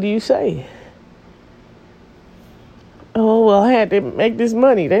 what do you say? Oh, well, I had to make this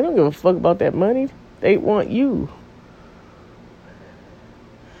money. They don't give a fuck about that money. They want you.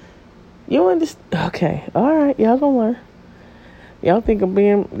 You understand? Okay. All right. Y'all gonna learn. Y'all think I'm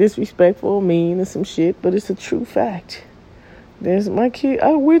being disrespectful, mean, and some shit, but it's a true fact. There's my kid.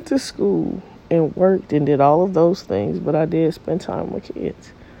 I went to school and worked and did all of those things, but I did spend time with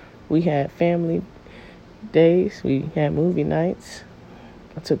kids. We had family days. We had movie nights.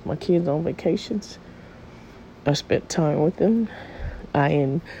 I took my kids on vacations. I spent time with them. I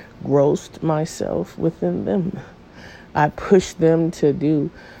engrossed myself within them. I pushed them to do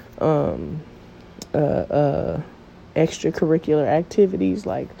extracurricular activities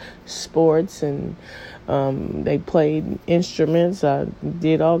like sports, and they played instruments. I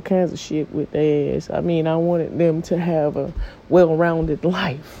did all kinds of shit with their ass. I mean, I wanted them to have a well-rounded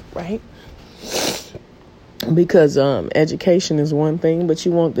life, right? Because education is one thing, but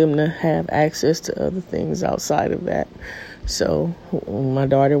you want them to have access to other things outside of that. So my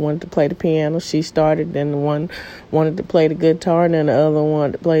daughter wanted to play the piano. She started. Then the one wanted to play the guitar, and then the other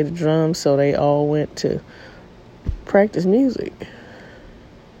wanted to play the drums. So they all went to practice music.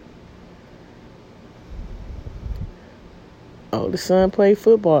 Oh, the son played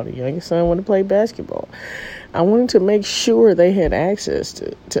football. The youngest son wanted to play basketball. I wanted to make sure they had access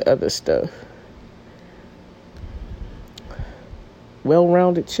to other stuff.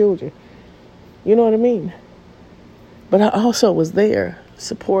 Well-rounded children. You know what I mean? But I also was there,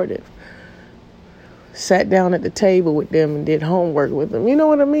 supportive. Sat down at the table with them and did homework with them. You know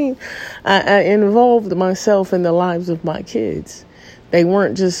what I mean? I involved myself in the lives of my kids. They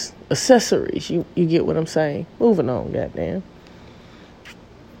weren't just accessories. You get what I'm saying? Moving on, goddamn.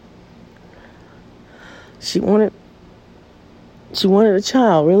 She wanted a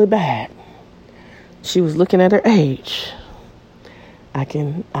child really bad. She was looking at her age. I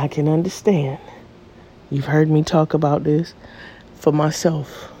can understand. You've heard me talk about this for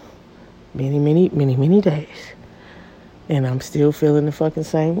myself many days. And I'm still feeling the fucking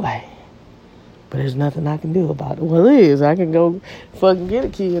same way. But there's nothing I can do about it. Well, it is. I can go fucking get a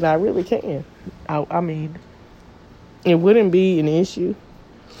kid. I really can. I mean, it wouldn't be an issue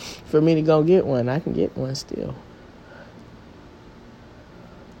for me to go get one. I can get one still.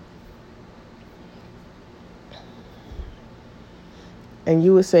 And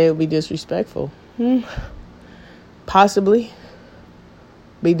you would say it would be disrespectful. Possibly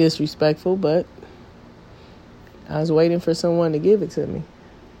be disrespectful, but I was waiting for someone to give it to me.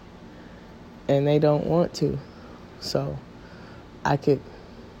 And they don't want to. So I could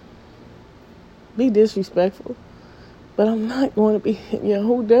be disrespectful, but I'm not going to be,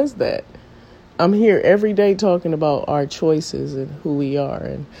 who does that? I'm here every day talking about our choices and who we are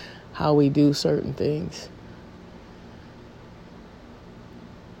and how we do certain things.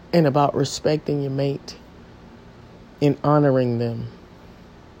 And about respecting your mate and honoring them.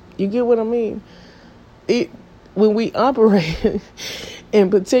 You get what I mean? When we operate in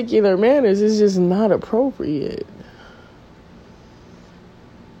particular manners, it's just not appropriate.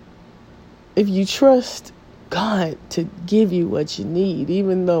 If you trust God to give you what you need,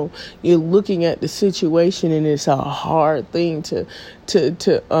 even though you're looking at the situation and it's a hard thing to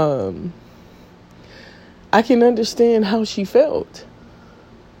I can understand how she felt.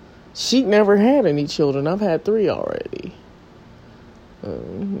 She never had any children. I've had 3 already.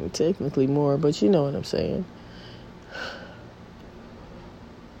 Technically more, but you know what I'm saying.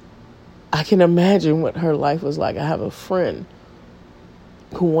 I can imagine what her life was like. I have a friend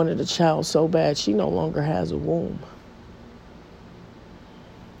who wanted a child so bad she no longer has a womb.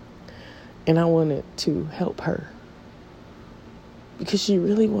 And I wanted to help her because she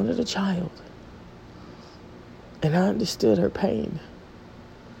really wanted a child. And I understood her pain.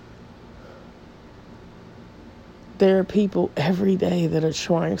 There are people every day that are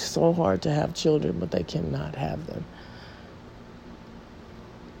trying so hard to have children, but they cannot have them.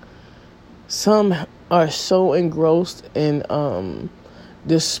 Some are so engrossed in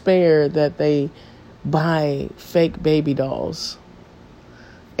despair that they buy fake baby dolls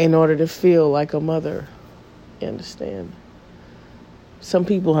in order to feel like a mother. You understand? Some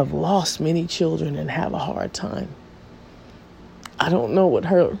people have lost many children and have a hard time. I don't know what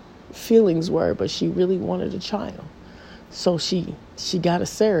her feelings were, but she really wanted a child. So she got a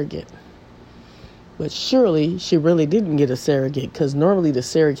surrogate. But surely she really didn't get a surrogate, because normally the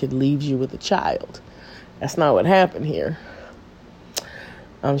surrogate leaves you with a child. That's not what happened here.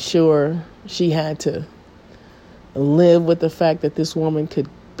 I'm sure she had to live with the fact that this woman could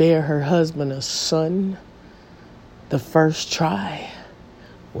bear her husband a son the first try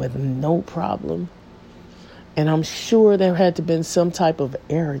with no problem. And I'm sure there had to have been some type of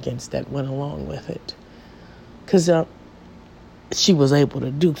arrogance that went along with it. Because she was able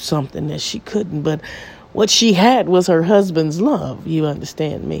to do something that she couldn't. But what she had was her husband's love. You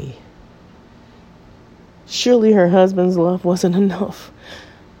understand me? Surely her husband's love wasn't enough.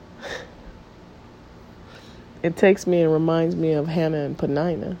 It takes me and reminds me of Hannah and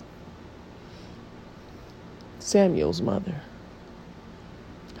Peninnah, Samuel's mother.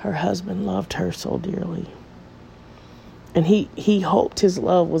 Her husband loved her so dearly. And he hoped his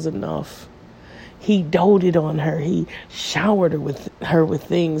love was enough. He doted on her. He showered her with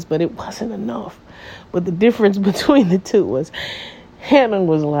things, but it wasn't enough. But the difference between the two was Hannah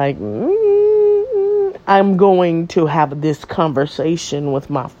was like, I'm going to have this conversation with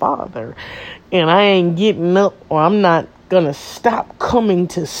my father, and I ain't getting up, or I'm not going to stop coming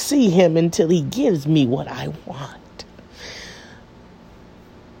to see him until he gives me what I want.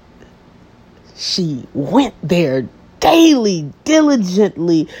 She went there daily,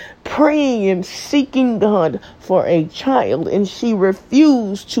 diligently praying and seeking God for a child, and she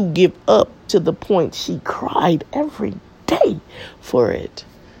refused to give up to the point she cried every day for it.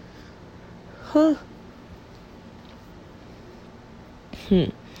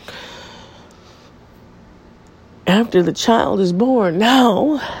 After the child is born,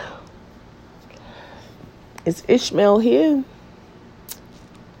 now is Ishmael here?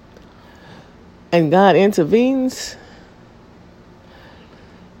 And God intervenes.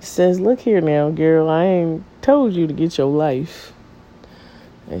 Says, look here now, girl, I ain't told you to get your life.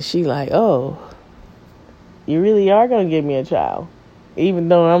 And she like, oh, you really are going to give me a child? Even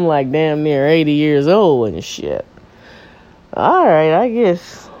though I'm like damn near 80 years old and shit. All right, I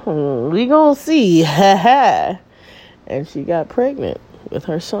guess we gonna see. And she got pregnant with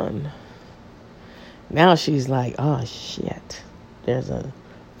her son. Now she's like, oh shit, there's a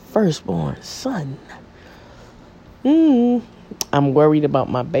firstborn son. I'm worried about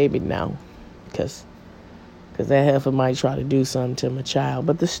my baby now, because that heifer might try to do something to my child.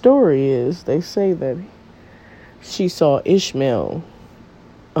 But the story is, they say that she saw Ishmael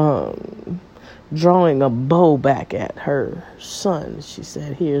drawing a bow back at her son. She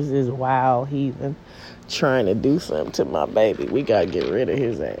said, here's this wild heathen trying to do something to my baby. We got to get rid of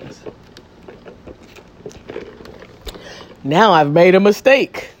his ass. Now I've made a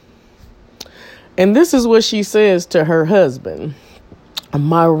mistake. And this is what she says to her husband.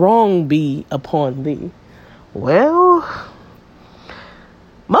 My wrong be upon thee. Well,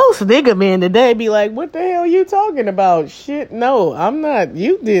 most nigga men today be like, what the hell you talking about? Shit, no, I'm not.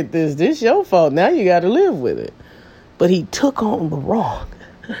 You did this. This your fault. Now you got to live with it. But he took on the wrong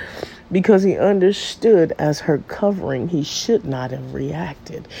because he understood as her covering, he should not have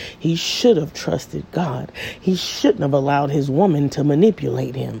reacted. He should have trusted God. He shouldn't have allowed his woman to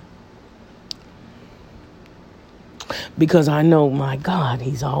manipulate him. Because I know, my God,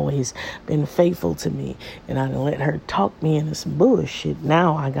 he's always been faithful to me. And I let her talk me into some bullshit.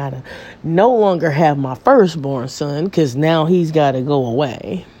 Now I got to no longer have my firstborn son, because now he's got to go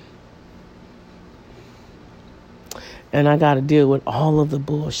away. And I got to deal with all of the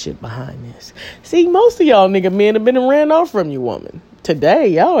bullshit behind this. See, most of y'all nigga men have been and ran off from you woman. Today,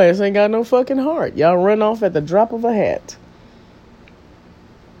 y'all ass ain't got no fucking heart. Y'all run off at the drop of a hat.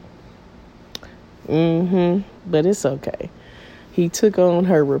 But it's okay. He took on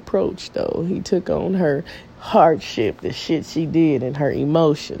her reproach, though. He took on her hardship, the shit she did, and her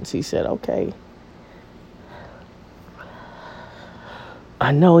emotions. He said, okay,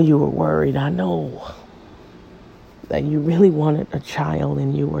 I know you were worried. I know that you really wanted a child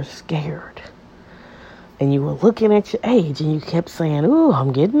and you were scared. And you were looking at your age and you kept saying, ooh,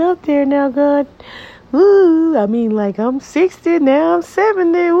 I'm getting up there now, God. Ooh, I mean, like, I'm 60, now I'm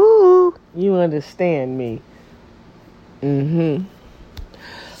 70. Ooh, you understand me.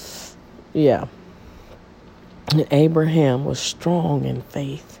 Yeah. And Abraham was strong in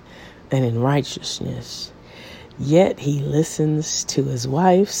faith and in righteousness. Yet he listens to his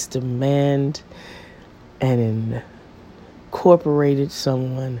wife's demand and incorporated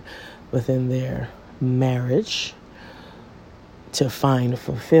someone within their marriage to find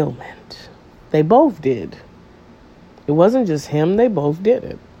fulfillment. They both did. It wasn't just him, they both did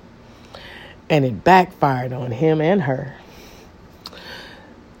it. And it backfired on him and her.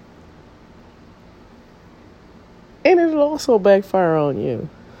 And it'll also backfire on you.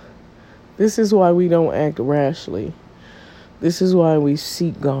 This is why we don't act rashly. This is why we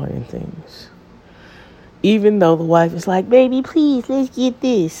seek God in things. Even though the wife is like, baby, please, let's get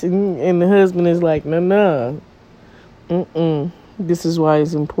this. And the husband is like, no. This is why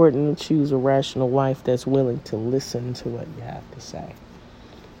it's important to choose a rational wife that's willing to listen to what you have to say.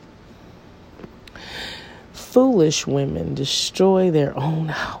 Foolish women destroy their own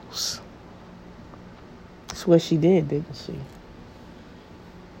house. That's what she did, didn't she?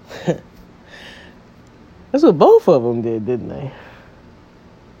 That's what both of them did, didn't they?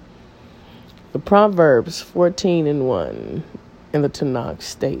 The Proverbs 14:1 in the Tanakh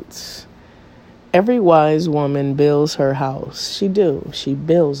states, every wise woman builds her house. She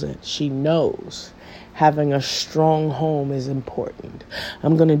builds it. She knows having a strong home is important.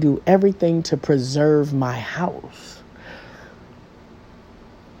 I'm going to do everything to preserve my house.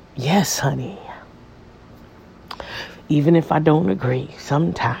 Yes, honey. Even if I don't agree,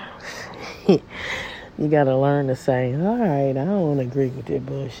 sometimes you got to learn to say, all right, I don't agree with that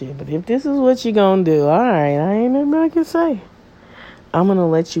bullshit, but if this is what you're going to do, all right, I ain't nothing I can say. I'm going to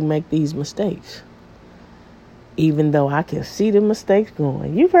let you make these mistakes. Even though I can see the mistakes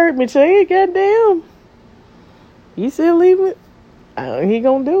going. You've heard me say it, goddamn. You still leave it? He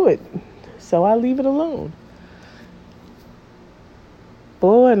going to do it. So I leave it alone.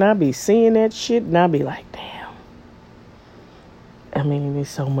 Boy, and I be seeing that shit and I be like, damn. I mean, it's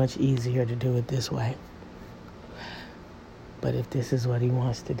so much easier to do it this way. But if this is what he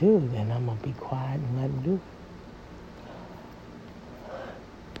wants to do, then I'm going to be quiet and let him do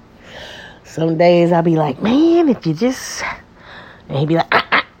it. Some days I'll be like, man, if you just... And he'll be like,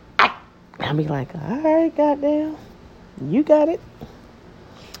 I'll be like, all right, goddamn. You got it.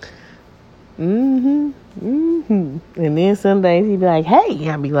 And then some days he'll be like, hey.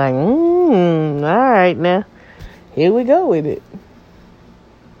 I'll be like, all right, now. Here we go with it.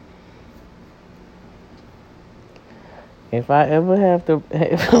 If I ever have to,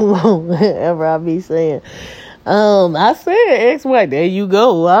 ever I be saying, I said ex-wife, there you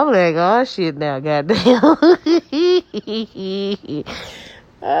go. I'm like, oh shit now, goddamn.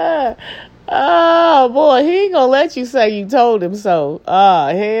 Oh boy, he ain't gonna let you say you told him so.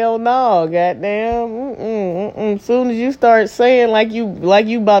 Hell no, goddamn. Soon as you start saying like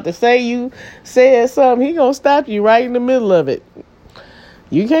you about to say you said something, he gonna stop you right in the middle of it.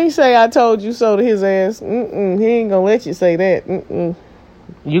 You can't say I told you so to his ass. He ain't gonna let you say that.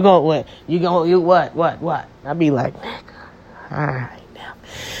 You gonna what? You what? I be like, nigga. All right now.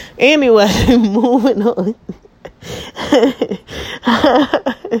 Anyway, moving on. He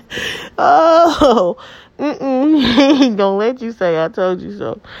ain't gonna let you say I told you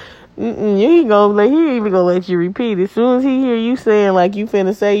so. He even gonna let you repeat it. As soon as he hear you saying like you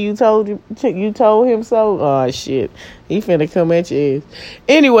finna say you told him so, oh shit, he finna come at your ass.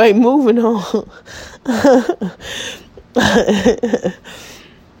 Anyway, moving on.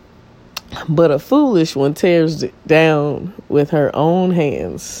 But a foolish one tears it down with her own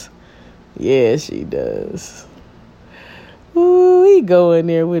hands. Yeah, she does. Ooh, he go in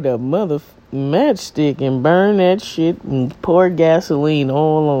there with a mother matchstick and burn that shit and pour gasoline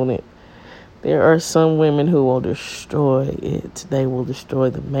all on it. There are some women who will destroy it. They will destroy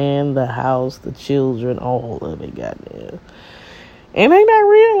the man, the house, the children, all of it, goddamn. And they not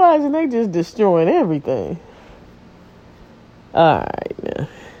realizing they just destroying everything. Alright now.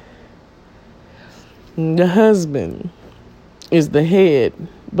 The husband is the head,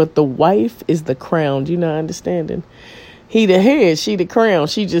 but the wife is the crown. Do you not understanding? He the head, she the crown.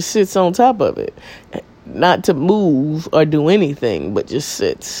 She just sits on top of it. Not to move or do anything, but just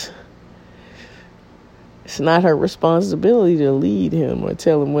sits. It's not her responsibility to lead him or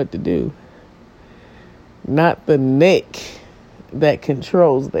tell him what to do. Not the neck that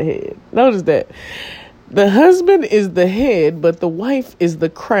controls the head. Notice that. The husband is the head, but the wife is the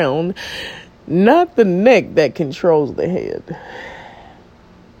crown, not the neck that controls the head.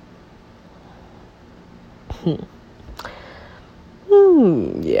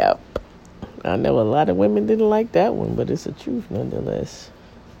 Yep. I know a lot of women didn't like that one, but it's the truth nonetheless.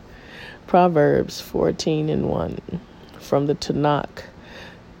 Proverbs 14:1. From the Tanakh,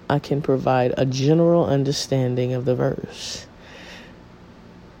 I can provide a general understanding of the verse.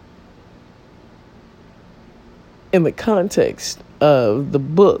 In the context of the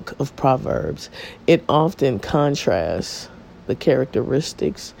book of Proverbs, it often contrasts the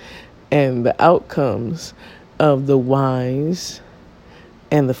characteristics and the outcomes of the wise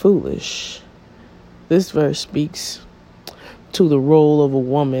and the foolish. This verse speaks to the role of a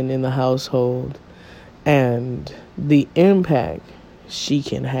woman in the household and the impact she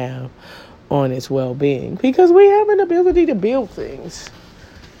can have on its well-being, because we have an ability to build things.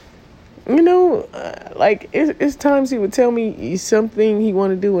 You know, like it's times he would tell me something he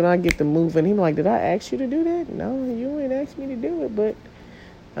want to do and I get to move and he's like, did I ask you to do that? No, you ain't asked me to do it, but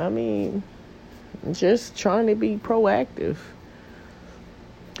I mean, just trying to be proactive.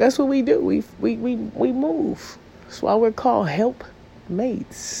 That's what we do. We move. That's why we're called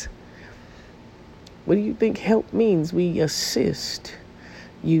helpmates. What do you think help means? We assist.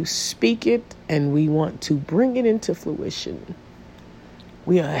 You speak it and we want to bring it into fruition.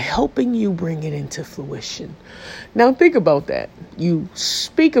 We are helping you bring it into fruition. Now think about that. You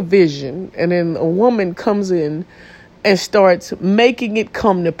speak a vision and then a woman comes in and starts making it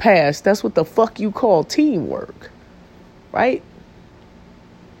come to pass. That's what the fuck you call teamwork, right?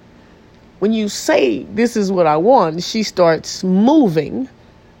 When you say, this is what I want, she starts moving.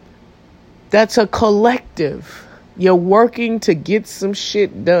 That's a collective. You're working to get some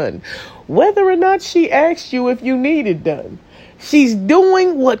shit done. Whether or not she asked you if you need it done. She's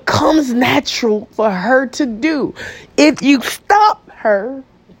doing what comes natural for her to do. If you stop her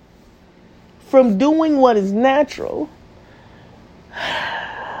from doing what is natural,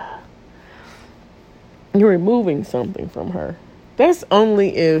 you're removing something from her. That's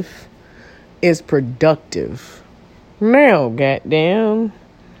only if it's productive. Now, goddamn,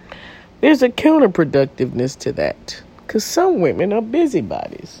 there's a counterproductiveness to that. Because some women are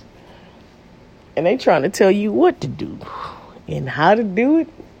busybodies. And they trying to tell you what to do. And how to do it.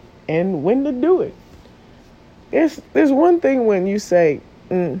 And when to do it. There's one thing when you say,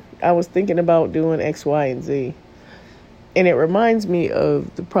 I was thinking about doing X, Y, and Z. And it reminds me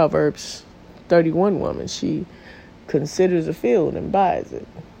of the Proverbs 31 woman. She considers a field and buys it.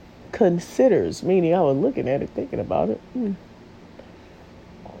 Considers, meaning I was looking at it, thinking about it.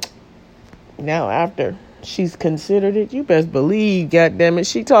 Now, after she's considered it, you best believe, goddammit,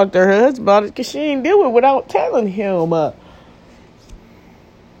 she talked to her husband about it because she ain't do it without telling him. I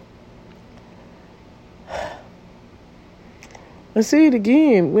see it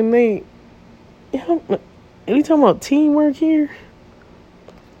again when they, are we talking about teamwork here?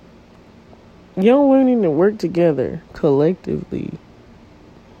 Young women need to work together collectively.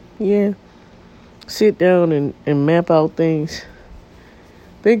 Yeah. Sit down and map out things.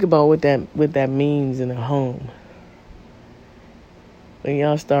 Think about what that means in a home. When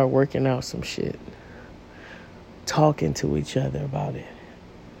y'all start working out some shit. Talking to each other about it.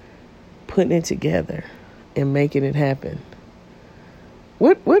 Putting it together and making it happen.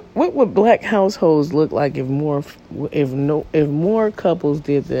 What would black households look like if more couples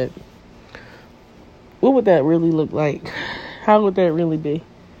did that? What would that really look like? How would that really be?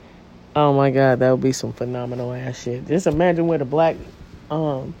 Oh my God, that would be some phenomenal ass shit. Just imagine where the black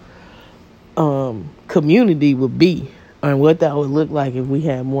community would be and what that would look like if we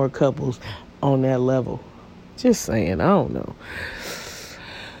had more couples on that level. Just saying, I don't know.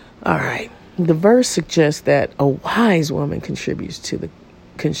 All right. The verse suggests that a wise woman contributes to the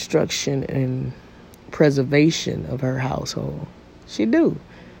construction and preservation of her household. She do.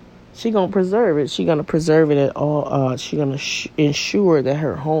 She gonna preserve it. She gonna preserve it at all odds. She gonna ensure that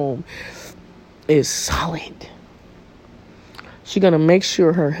her home is solid. She gonna make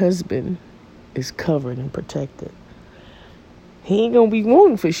sure her husband is covered and protected. He ain't gonna be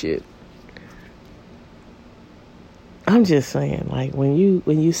wanting for shit. I'm just saying, like when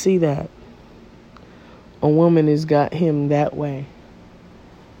you see that a woman has got him that way,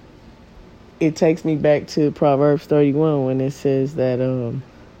 it takes me back to Proverbs 31 when it says that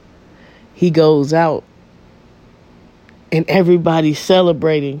he goes out and everybody's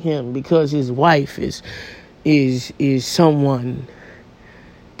celebrating him because his wife is someone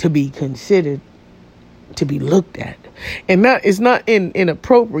to be considered to be looked at. And it's not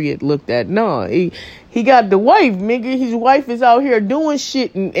inappropriate looked at. No, he got the wife, nigga. His wife is out here doing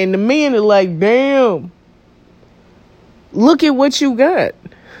shit, and the men are like, damn, look at what you got.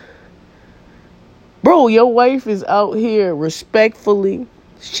 Bro, your wife is out here respectfully.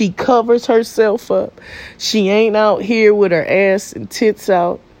 She covers herself up. She ain't out here with her ass and tits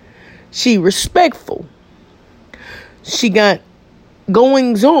out. She respectful. She got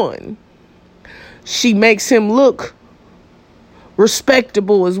goings on. She makes him look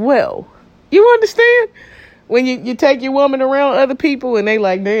respectable as well. You understand? When you take your woman around other people and they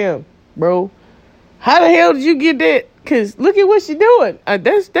like, damn, bro, how the hell did you get that? Because look at what she doing.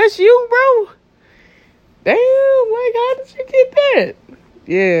 That's you, bro. Damn, like, how did you get that?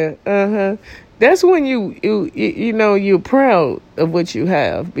 Yeah, That's when you're proud of what you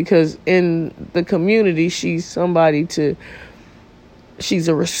have, because in the community, she's a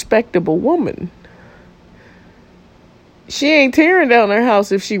respectable woman. She ain't tearing down her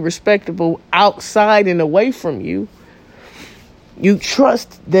house if she respectable outside and away from you. You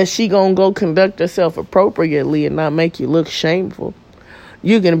trust that she gonna go conduct herself appropriately and not make you look shameful.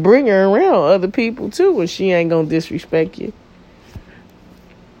 You can bring her around other people too, and she ain't gonna disrespect you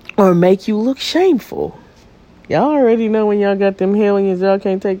or make you look shameful. Y'all already know when y'all got them hellions, y'all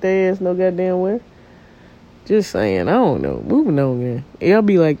can't take their ass no goddamn where. Just saying, I don't know. Moving on, man. Y'all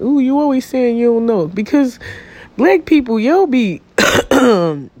be like, ooh, you always saying you don't know. Because black people, y'all be...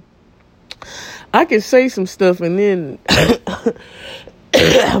 I can say some stuff and then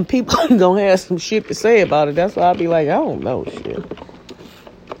people gonna have some shit to say about it. That's why I be like, I don't know shit.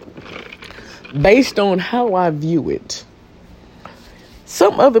 Based on how I view it.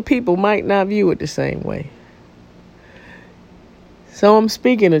 Some other people might not view it the same way. So I'm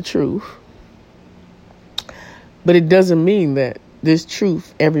speaking the truth. But it doesn't mean that this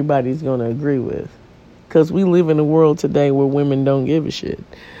truth everybody's going to agree with. Because we live in a world today where women don't give a shit.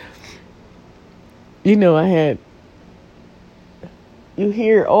 You know, you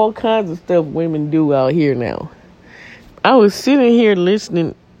hear all kinds of stuff women do out here now. I was sitting here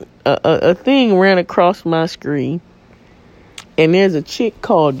listening, a thing ran across my screen. And there's a chick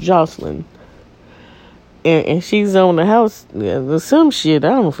called Jocelyn. And she's on the house, some shit, I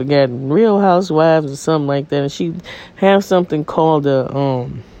don't forget, Real Housewives or something like that. And she has something called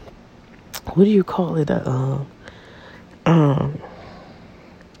what do you call it?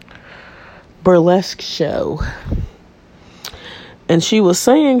 Burlesque show. And she was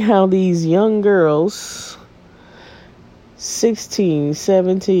saying how these young girls, 16,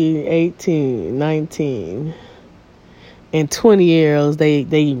 17, 18, 19... and 20-year-olds,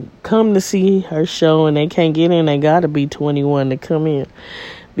 they come to see her show and they can't get in. They got to be 21 to come in.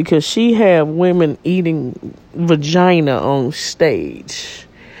 Because she have women eating vagina on stage.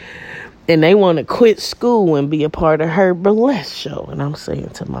 And they want to quit school and be a part of her burlesque show. And I'm saying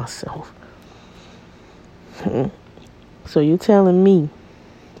to myself, so you're telling me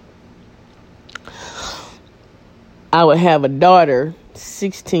I would have a daughter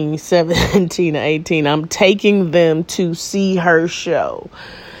 16, 17, 18. I'm taking them to see her show.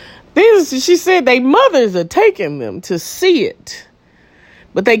 She said they mothers are taking them to see it.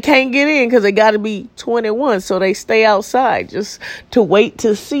 But they can't get in because they got to be 21. So they stay outside just to wait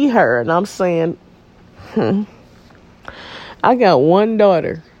to see her. And I'm saying, I got one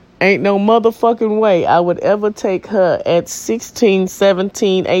daughter. Ain't no motherfucking way I would ever take her at 16,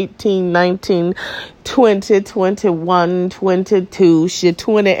 17, 18, 19, 20, 21, 22, shit,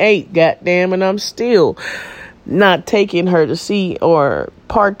 28, goddamn, and I'm still not taking her to see or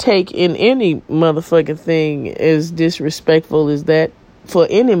partake in any motherfucking thing as disrespectful as that for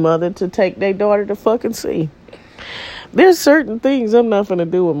any mother to take their daughter to fucking see. There's certain things I'm not gonna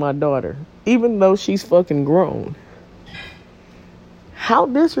do with my daughter, even though she's fucking grown. How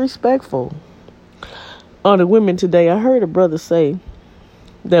disrespectful are the women today? I heard a brother say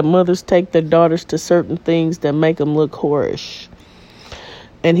that mothers take their daughters to certain things that make them look whorish.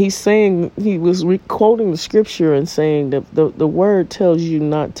 And he's saying, he was quoting the scripture and saying that the word tells you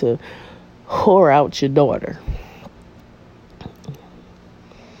not to whore out your daughter.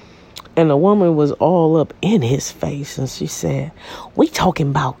 And the woman was all up in his face and she said, we talking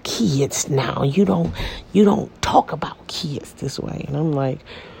about kids now. You don't talk about kids this way. And I'm like,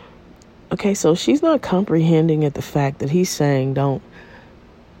 okay, so she's not comprehending at the fact that he's saying don't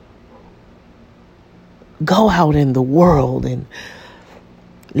go out in the world and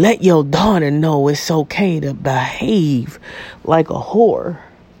let your daughter know it's okay to behave like a whore.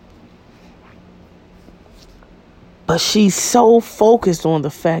 But she's so focused on the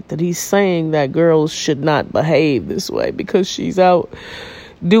fact that he's saying that girls should not behave this way because she's out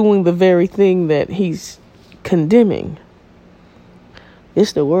doing the very thing that he's condemning.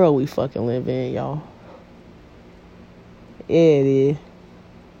 It's the world we fucking live in, y'all. Yeah, it is.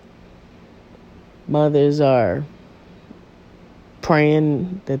 Mothers are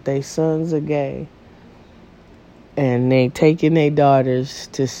praying that their sons are gay. And they taking their daughters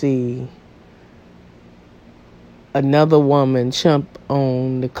to see another woman chump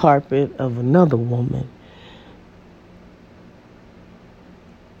on the carpet of another woman.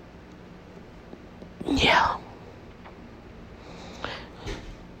 Yeah.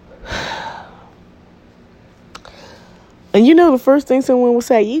 And you know the first thing someone will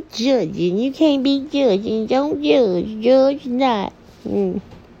say, you judging, you can't be judging, don't judge not.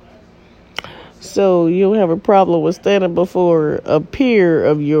 So you'll have a problem with standing before a peer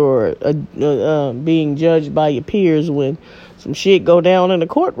of your, being judged by your peers when some shit go down in the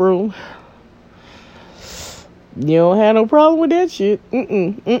courtroom. You don't have no problem with that shit.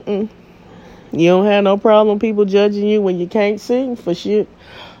 You don't have no problem people judging you when you can't sing for shit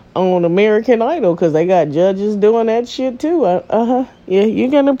on American Idol, because they got judges doing that shit too. Yeah, you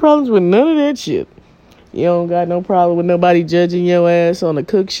got no problems with none of that shit. You don't got no problem with nobody judging your ass on a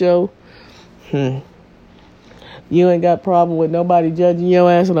cook show. You ain't got problem with nobody judging your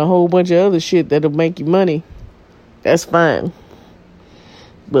ass on a whole bunch of other shit that'll make you money. That's fine.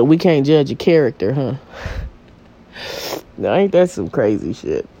 But we can't judge your character, huh? Now, ain't that some crazy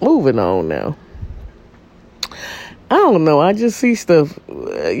shit? Moving on now. I don't know. I just see stuff.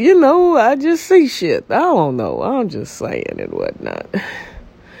 I just see shit. I don't know. I'm just saying and whatnot.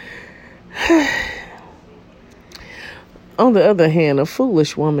 On the other hand, a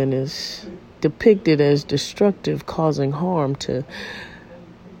foolish woman is depicted as destructive, causing harm to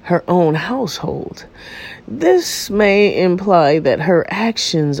her own household. This may imply that her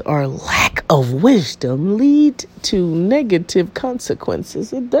actions or lack of wisdom lead to negative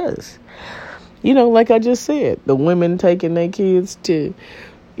consequences. It does. Like I just said, the women taking their kids to,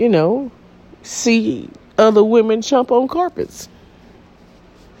 see other women chump on carpets.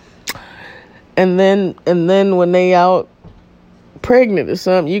 And then when they out pregnant or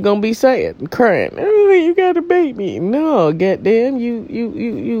something, you gonna be sad and crying. Oh, you got a baby. No, goddamn,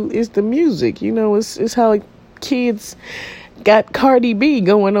 you it's the music. It's how kids got Cardi B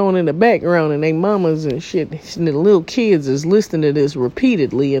going on in the background, and they mamas and shit. And the little kids is listening to this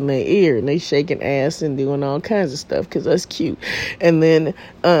repeatedly in their ear, and they shaking ass and doing all kinds of stuff because that's cute. And then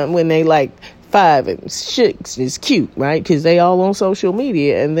when they like 5 and 6, it's cute, right? Because they all on social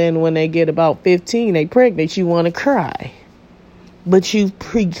media. And then when they get about 15, they pregnant, you want to cry. But you've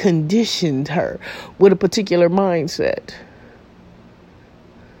preconditioned her with a particular mindset.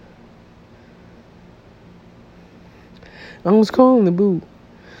 I was calling the boo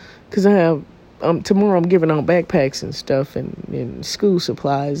because I have tomorrow I'm giving out backpacks and stuff and school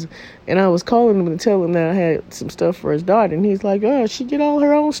supplies, and I was calling him to tell him that I had some stuff for his daughter, and he's like, "Oh, she get all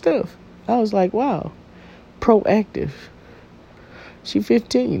her own stuff." I was like, "Wow, proactive." She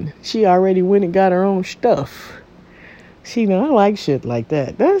 15. She already went and got her own stuff. I like shit like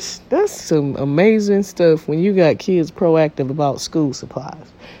that. That's some amazing stuff when you got kids proactive about school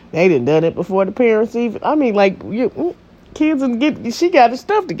supplies. They done it before the parents even. I mean, like kids she got her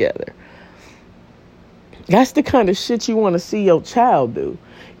stuff together. That's the kind of shit you want to see your child do.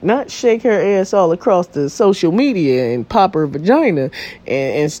 Not shake her ass all across the social media and pop her vagina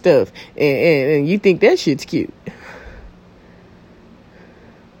and stuff. And you think that shit's cute.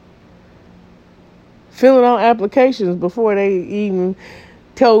 Filling out applications before they even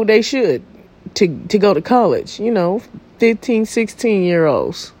told they should to go to college. 15,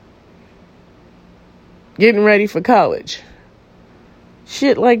 16-year-olds. Getting ready for college.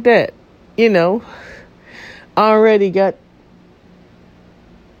 Shit like that. Already got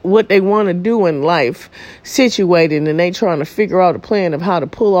what they want to do in life situated, and they trying to figure out a plan of how to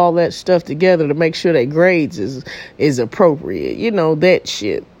pull all that stuff together to make sure their grades is appropriate. That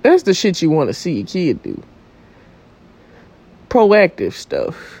shit. That's the shit you want to see your kid do. Proactive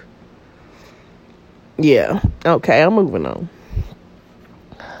stuff. Yeah. Okay, I'm moving on.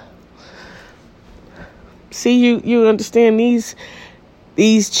 See, you understand these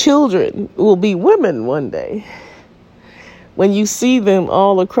children will be women one day. When you see them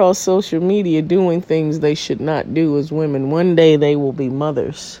all across social media doing things they should not do as women, one day they will be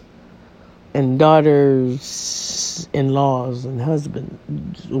mothers and daughters-in-laws and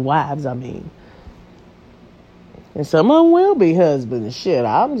husbands, wives, I mean. And some of them will be husbands. Shit,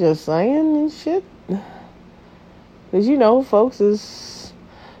 I'm just saying and shit. Because, folks has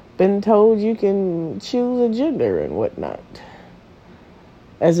been told you can choose a gender and whatnot.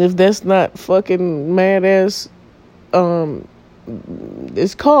 As if that's not fucking mad-ass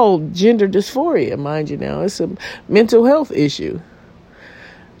It's called gender dysphoria, mind you now. It's a mental health issue.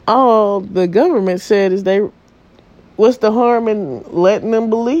 All the government said is what's the harm in letting them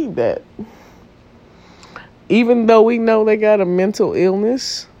believe that? Even though we know they got a mental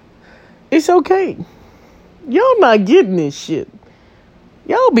illness, it's okay. Y'all not getting this shit.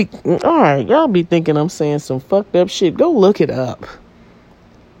 Y'all be thinking I'm saying some fucked up shit. Go look it up.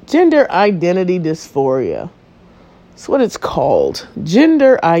 Gender identity dysphoria. That's what it's called.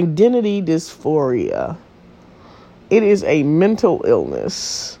 Gender identity dysphoria. It is a mental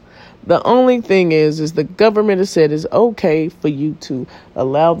illness. The only thing is the government has said it's okay for you to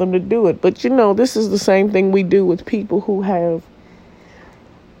allow them to do it. But this is the same thing we do with people who have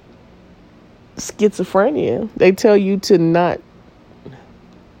schizophrenia. They tell you to not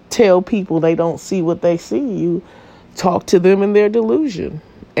tell people they don't see what they see. You talk to them in their delusion.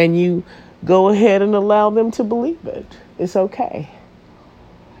 And you go ahead and allow them to believe it. It's okay.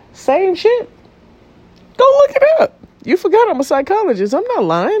 Same shit. Go look it up. You forgot I'm a psychologist. I'm not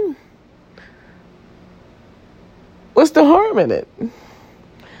lying. What's the harm in it?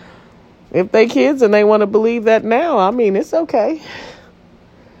 If they kids and they want to believe that now, I mean, it's okay.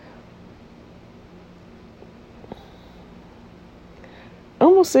 I'm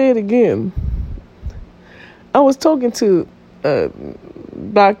going to say it again. I was talking to a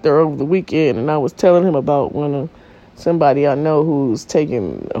doctor over the weekend, and I was telling him about somebody I know who's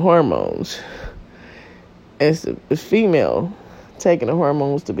taking hormones. It's a female taking the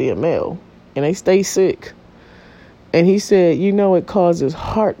hormones to be a male, and they stay sick. And he said, it causes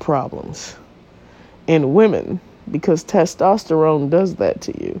heart problems in women because testosterone does that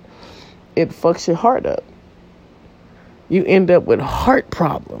to you. It fucks your heart up. You end up with heart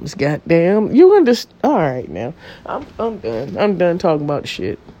problems, goddamn. You understand? All right, now. I'm done. I'm done talking about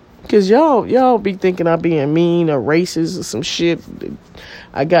shit. Because y'all be thinking I'm being mean or racist or some shit.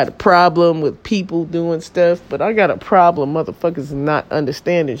 I got a problem with people doing stuff, but I got a problem motherfuckers not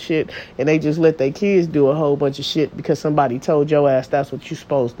understanding shit, and they just let their kids do a whole bunch of shit because somebody told your ass that's what you're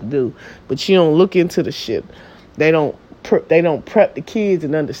supposed to do. But you don't look into the shit. They don't prep the kids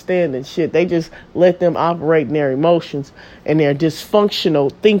and understanding shit. They just let them operate in their emotions and their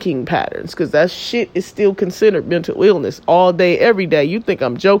dysfunctional thinking patterns, because that shit is still considered mental illness all day, every day. You think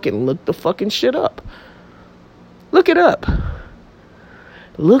I'm joking? Look the fucking shit up. Look it up.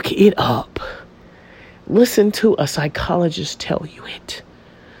 Look it up. Listen to a psychologist tell you it.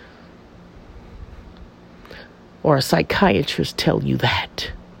 Or a psychiatrist tell you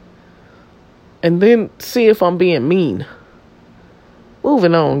that. And then see if I'm being mean.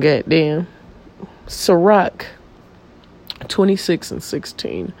 Moving on, goddamn. Sirach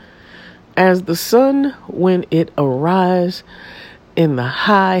 26:16. As the sun when it arise in the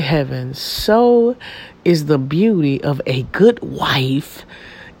high heavens, so is the beauty of a good wife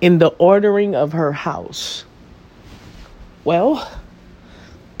in the ordering of her house. Well,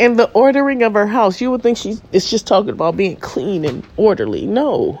 in the ordering of her house, you would think it's just talking about being clean and orderly.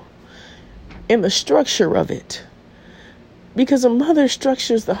 No. In the structure of it. Because a mother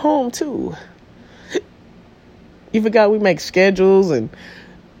structures the home too. You forgot we make schedules and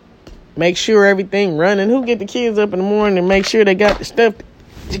make sure everything running. Who get the kids up in the morning and make sure they got the stuff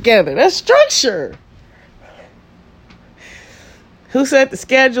together? That's structure. Who set the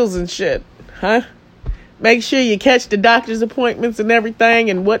schedules and shit? Huh? Make sure you catch the doctor's appointments and everything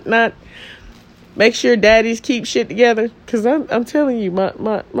and whatnot. Make sure daddies keep shit together. Because I'm telling you,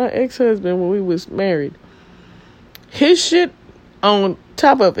 my ex-husband, when we was married, his shit on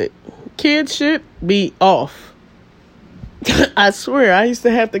top of it. Kids shit be off. I swear, I used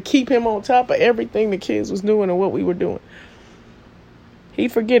to have to keep him on top of everything the kids was doing and what we were doing.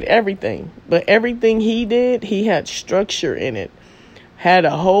 He'd forget everything. But everything he did, he had structure in it. Had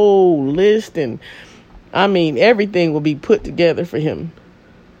a whole list, and I mean, everything would be put together for him.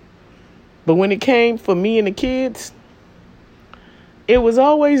 But when it came for me and the kids, he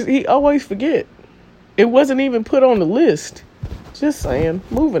always forget. It wasn't even put on the list. Just saying.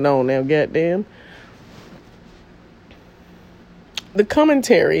 Moving on now, goddamn. The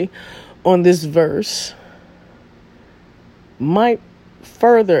commentary on this verse might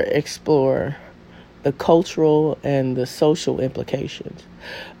further explore the cultural and the social implications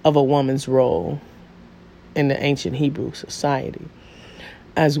of a woman's role in the ancient Hebrew society,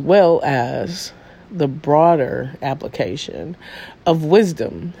 as well as the broader application of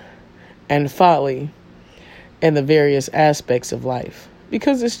wisdom and folly in the various aspects of life.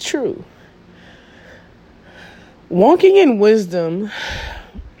 Because it's true. Walking in wisdom,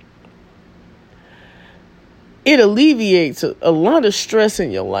 it alleviates a lot of stress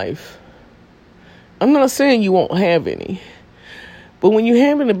in your life. I'm not saying you won't have any, But when you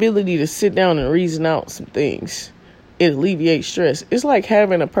have an ability to sit down and reason out some things, it alleviates stress. It's like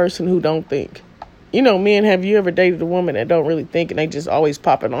having a person who don't think. You know, men, have you ever dated a woman that don't really think and they just always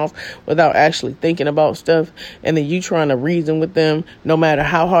popping off without actually thinking about stuff? And then you trying to reason with them, no matter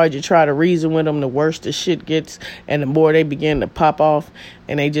how hard you try to reason with them, the worse the shit gets and the more they begin to pop off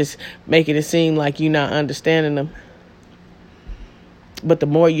and they just making it seem like you're not understanding them. But the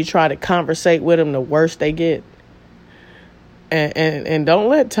more you try to conversate with them, the worse they get. And don't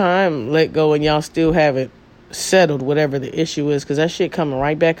let time let go and y'all still haven't settled whatever the issue is, because that shit coming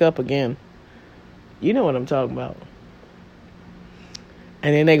right back up again. You know what I'm talking about.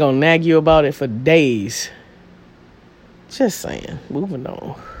 And then they gonna nag you about it for days. Just saying. Moving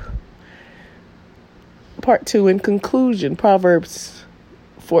on. Part 2, in conclusion, Proverbs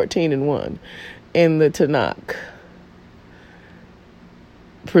 14:1 in the Tanakh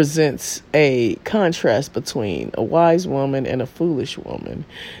presents a contrast between a wise woman and a foolish woman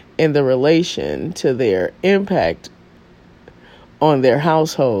in the relation to their impact on their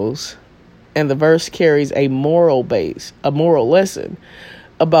households. And the verse carries a moral lesson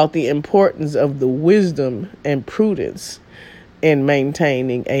about the importance of the wisdom and prudence in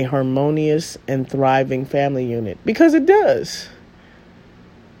maintaining a harmonious and thriving family unit. Because it does.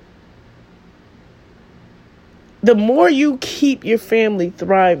 The more you keep your family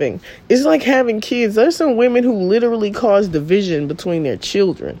thriving, it's like having kids. There's some women who literally cause division between their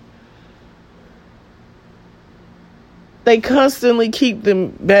children. They constantly keep them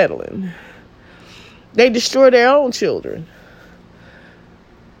battling. They destroy their own children.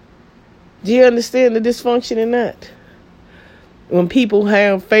 Do you understand the dysfunction in that? When people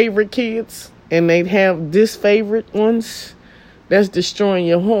have favorite kids and they have disfavorite ones, that's destroying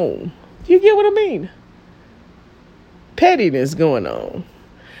your home. You get what I mean? Pettiness going on.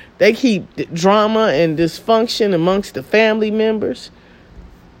 They keep drama and dysfunction amongst the family members.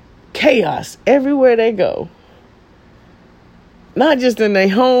 Chaos everywhere they go. Not just in their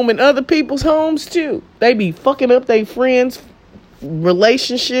home, in other people's homes too. They be fucking up their friends'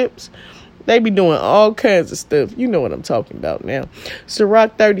 relationships. They be doing all kinds of stuff. You know what I'm talking about now.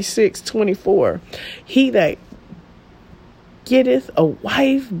 Sirach 36:24. He that getteth a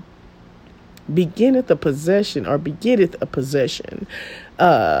wife begetteth a possession,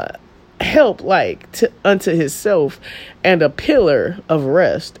 help unto himself, and a pillar of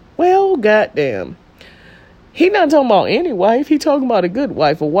rest. Well, goddamn. He not talking about any wife. He talking about a good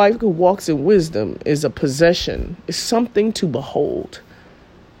wife. A wife who walks in wisdom is a possession. It's something to behold.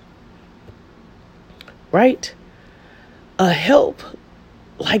 Right? A help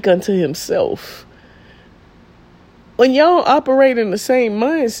like unto himself. When y'all operate in the same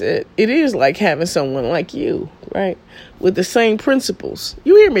mindset, it is like having someone like you, right? With the same principles.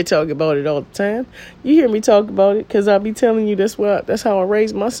 You hear me talk about it all the time. You hear me talk about it because I be telling you that's how I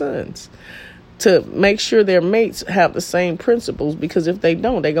raise my sons. To make sure their mates have the same principles, because if they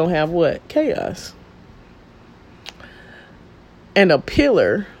don't, they're going to have what? Chaos. And a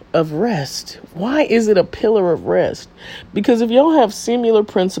pillar of rest. Why is it a pillar of rest? Because if y'all have similar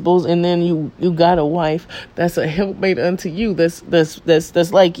principles and then you got a wife that's a helpmate unto you,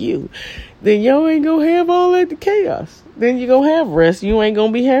 that's like you, then y'all ain't going to have all that chaos. Then you're going to have rest. You ain't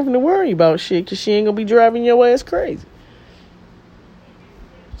going to be having to worry about shit because she ain't going to be driving your ass crazy.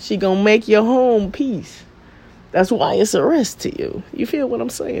 She gonna make your home peace. That's why it's a rest to you. You feel what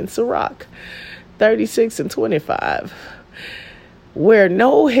I'm saying? Sirach 36:25. Where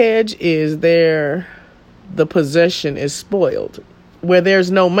no hedge is, there the possession is spoiled. Where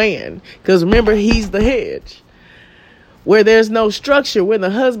there's no man, because remember, he's the hedge. Where there's no structure, where the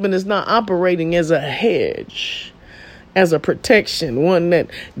husband is not operating as a hedge, as a protection, one that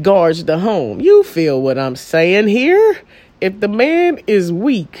guards the home. You feel what I'm saying here? If the man is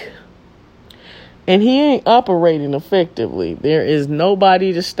weak and he ain't operating effectively, there is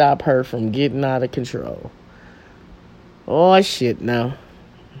nobody to stop her from getting out of control. Oh, shit, now.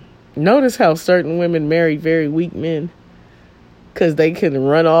 Notice how certain women marry very weak men because they can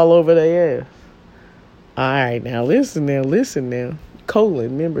run all over their ass. All right, now, listen now.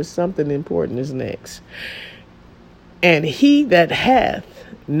 Colon, remember, something important is next. And he that hath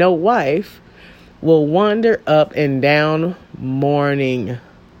no wife will wander up and down mourning.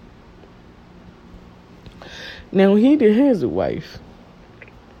 Now, he that has a wife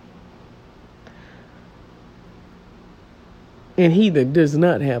and he that does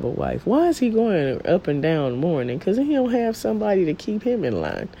not have a wife, why is he going up and down mourning? Because he don't have somebody to keep him in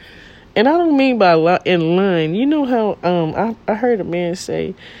line. And I don't mean by in line. You know how I heard a man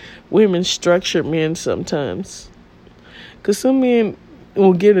say women structure men sometimes. Because some men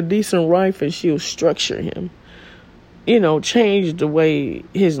will get a decent wife and she'll structure him. change the way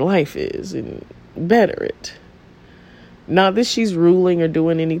his life is and better it. Not that she's ruling or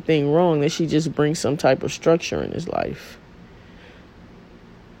doing anything wrong, that she just brings some type of structure in his life.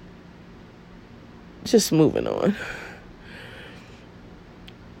 Just moving on.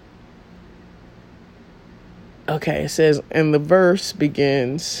 Okay, it says, and the verse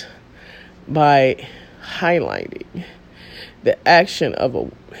begins by highlighting the action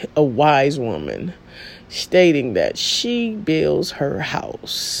of a wise woman, stating that she builds her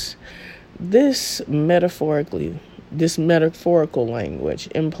house. This metaphorical language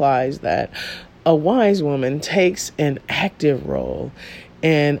implies that a wise woman takes an active role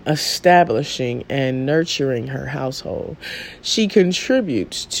in establishing and nurturing her household. She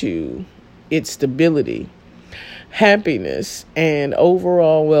contributes to its stability, happiness, and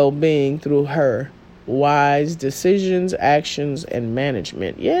overall well-being through her wise decisions, actions, and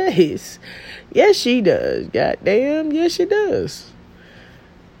management. Yes, she does. Goddamn, yes, she does.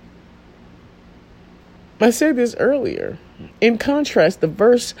 I said this earlier. In contrast, the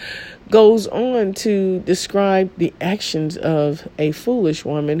verse goes on to describe the actions of a foolish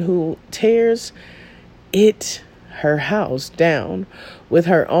woman who tears her house down with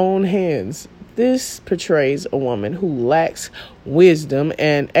her own hands. This portrays a woman who lacks wisdom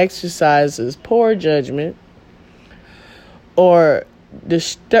and exercises poor judgment or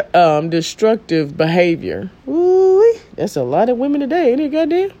destructive behavior. Ooh, that's a lot of women today, ain't it,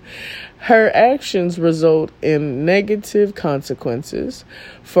 goddamn? Her actions result in negative consequences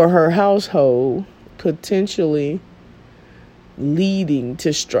for her household, potentially leading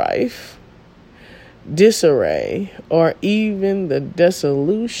to strife, disarray, or even the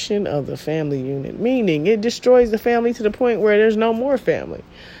dissolution of the family unit. Meaning it destroys the family to the point where there's no more family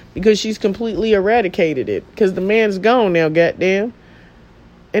because she's completely eradicated it because the man's gone now, goddamn.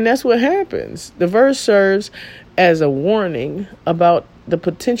 And that's what happens. The verse serves as a warning about the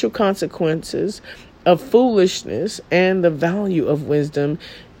potential consequences of foolishness and the value of wisdom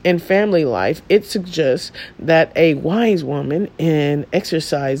in family life. It suggests that a wise woman, in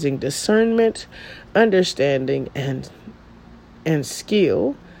exercising discernment, understanding, and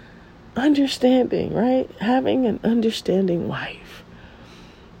skill, understanding, right? Having an understanding wife.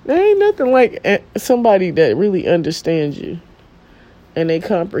 There ain't nothing like somebody that really understands you and they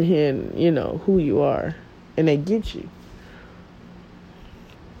comprehend, who you are and they get you.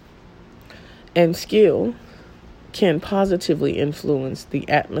 And skill can positively influence the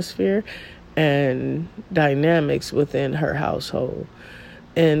atmosphere and dynamics within her household.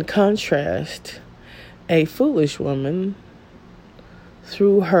 In contrast, a foolish woman,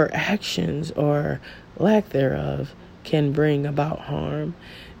 through her actions or lack thereof, can bring about harm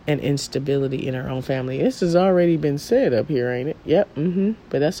and instability in her own family. This has already been said up here, ain't it? Yep,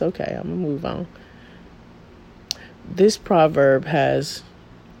 but that's okay. I'm going to move on. This proverb has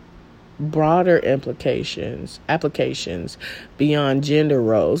broader applications beyond gender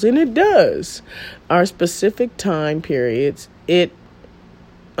roles, and it does. Our specific time periods, it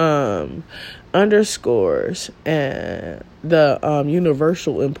underscores the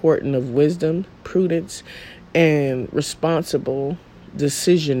universal importance of wisdom, prudence, and responsible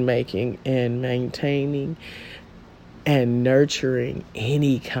decision making in maintaining and nurturing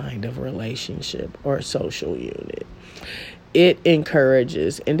any kind of relationship or social unit. It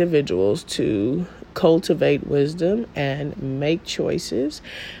encourages individuals to cultivate wisdom and make choices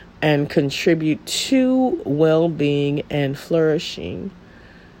and contribute to well-being and flourishing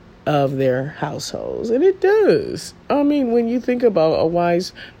of their households. And it does. I mean, when you think about a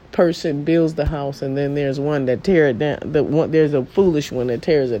wise person builds the house and then there's one that tears it down, there's a foolish one that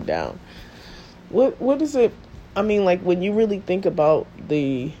tears it down. What is it? I mean, like when you really think about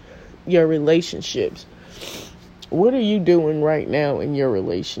your relationships, what are you doing right now in your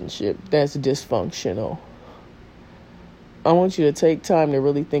relationship that's dysfunctional? I want you to take time to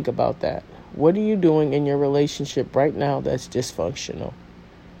really think about that. What are you doing in your relationship right now that's dysfunctional?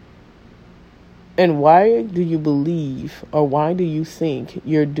 And why do you believe, or why do you think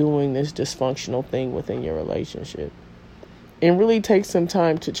you're doing this dysfunctional thing within your relationship? And really take some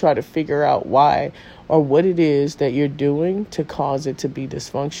time to try to figure out why or what it is that you're doing to cause it to be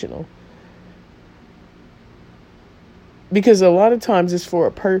dysfunctional. Because a lot of times it's for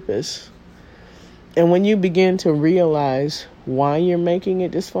a purpose. And when you begin to realize why you're making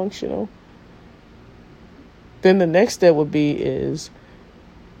it dysfunctional, then the next step would be is,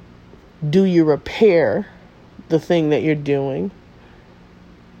 do you repair the thing that you're doing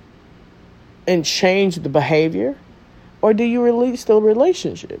and change the behavior? Or do you release the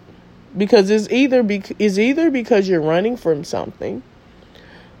relationship? Because it's either because you're running from something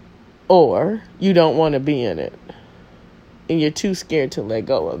or you don't want to be in it. and you're too scared to let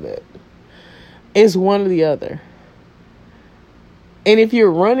go of it. It's one or the other. And if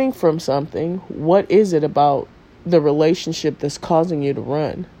you're running from something, what is it about the relationship that's causing you to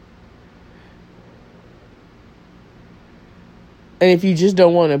run? And if you just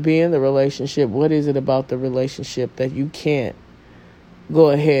don't want to be in the relationship, what is it about the relationship that you can't go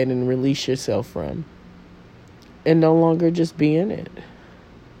ahead and release yourself from and no longer just be in it?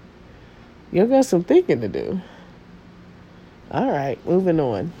 You got some thinking to do. All right, moving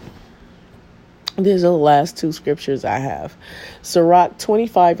on. These are the last two scriptures I have. Sirach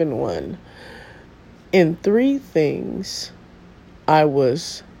 25:1. In 3 things I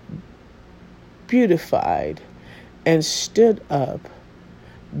was beautified and stood up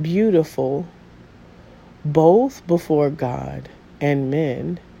beautiful both before God and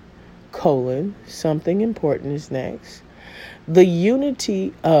men, something important is next. The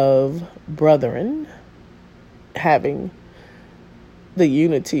unity of brethren, having the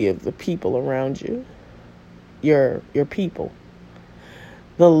unity of the people around you, your people.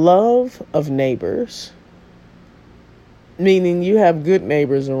 The love of neighbors, meaning you have good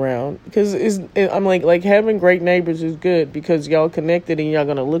neighbors around, because I'm like having great neighbors is good because y'all connected and y'all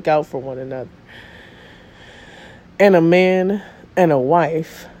gonna look out for one another. And a man and a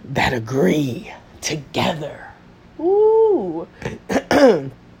wife that agree together. Ooh.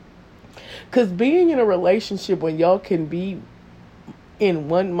 Because being in a relationship when y'all can be in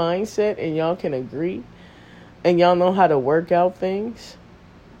one mindset and y'all can agree and y'all know how to work out things,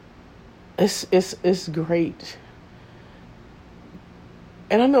 it's great.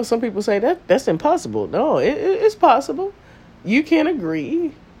 And I know some people say that's impossible. No, it's possible. You can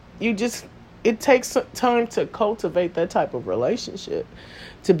agree. It takes time to cultivate that type of relationship,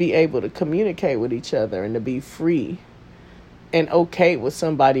 to be able to communicate with each other and to be free and okay with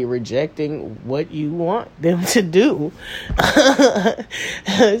somebody rejecting what you want them to do.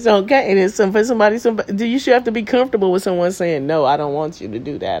 It's okay. And it's for somebody, you should have to be comfortable with someone saying, no, I don't want you to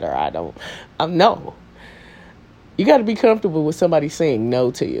do that, or I don't, no. You got to be comfortable with somebody saying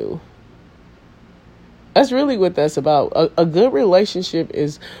no to you. That's really what that's about. A good relationship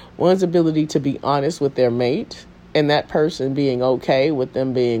is one's ability to be honest with their mate and that person being okay with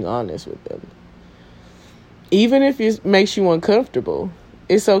them being honest with them. Even if it makes you uncomfortable,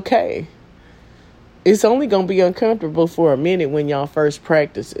 it's okay. It's only going to be uncomfortable for a minute when y'all first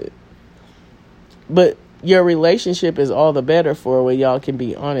practice it. But your relationship is all the better for when y'all can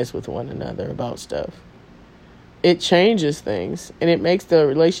be honest with one another about stuff. It changes things, and it makes the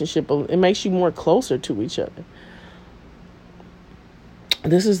relationship, it makes you more closer to each other.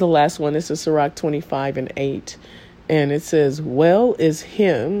 This is the last one. This is Sirach 25:8. And it says, well is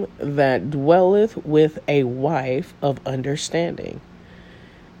him that dwelleth with a wife of understanding,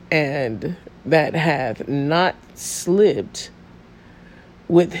 and that hath not slipped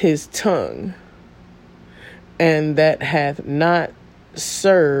with his tongue, and that hath not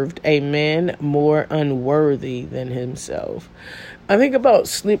served a man more unworthy than himself. I think about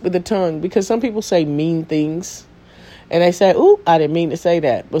slip with the tongue because some people say mean things, and they say, ooh, I didn't mean to say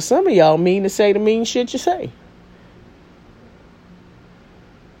that. But some of y'all mean to say the mean shit you say.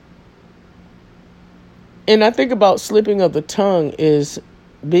 And I think about slipping of the tongue is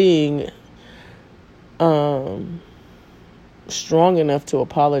being strong enough to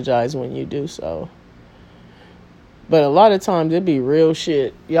apologize when you do so. But a lot of times it be real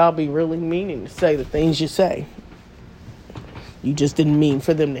shit. Y'all be really meaning to say the things you say. You just didn't mean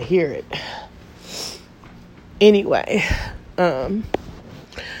for them to hear it. Anyway,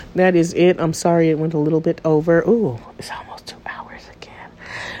 that is it. I'm sorry it went a little bit over. Ooh, it's almost 2 hours again.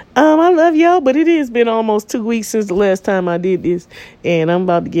 I love y'all, but it has been almost 2 weeks since the last time I did this, and I'm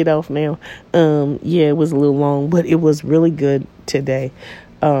about to get off now. Yeah, it was a little long, but it was really good today.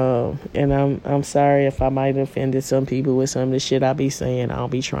 And I'm sorry if I might have offended some people with some of the shit I be saying. I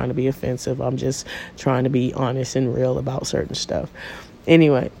don't be trying to be offensive. I'm just trying to be honest and real about certain stuff.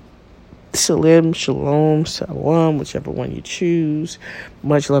 Anyway, Salim, Shalom, Salam, whichever one you choose.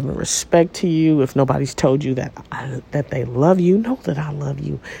 Much love and respect to you. If nobody's told you that they love you, know that I love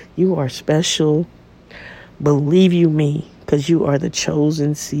you. You are special. Believe you me, because you are the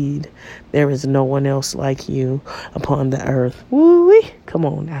chosen seed. There is no one else like you upon the earth. Woo-wee. Come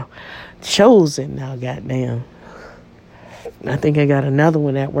on now. Chosen now, goddamn. I think I got another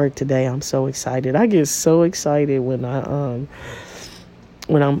one at work today. I'm so excited. I get so excited when I'm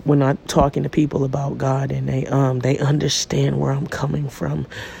talking to people about God and they understand where I'm coming from.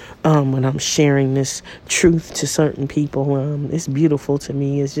 When I'm sharing this truth to certain people, it's beautiful to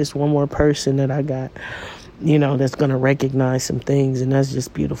me. It's just one more person that I got, that's going to recognize some things, and that's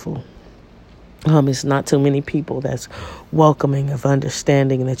just beautiful. It's not too many people that's welcoming of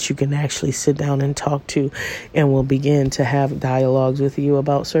understanding that you can actually sit down and talk to, and will begin to have dialogues with you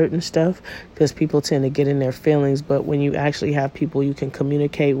about certain stuff, because people tend to get in their feelings. But when you actually have people you can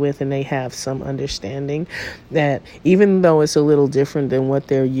communicate with and they have some understanding, that even though it's a little different than what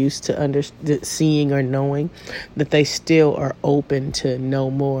they're used to seeing or knowing, that they still are open to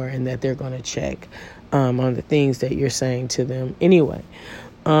know more, and that they're going to check on the things that you're saying to them. Anyway,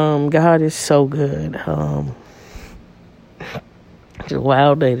 God is so good. It's a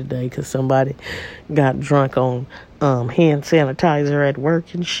wild day today because somebody got drunk on hand sanitizer at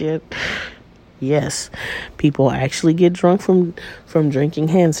work and shit. Yes, people actually get drunk from drinking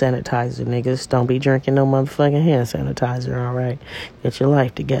hand sanitizer. Niggas, don't be drinking no motherfucking hand sanitizer, all right? Get your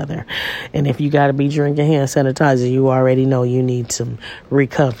life together. And if you got to be drinking hand sanitizer, you already know you need some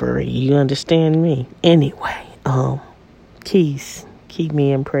recovery. You understand me? Anyway, Keys, keep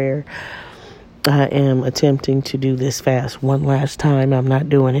me in prayer. I am attempting to do this fast one last time. I'm not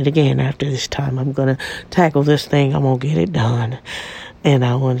doing it again after this time. I'm going to tackle this thing. I'm going to get it done. And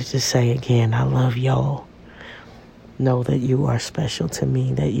I wanted to say again, I love y'all. Know that you are special to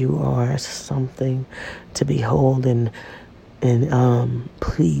me, that you are something to behold, and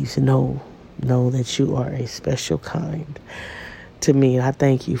please know that you are a special kind to me. And I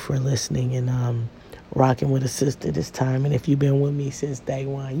thank you for listening and rocking with a sister this time. And if you've been with me since day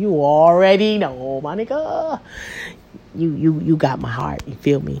one, you already know, my nigga. You got my heart. You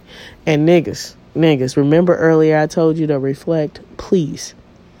feel me? And niggas, remember earlier I told you to reflect. Please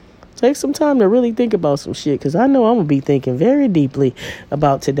take some time to really think about some shit, because I know I'm going to be thinking very deeply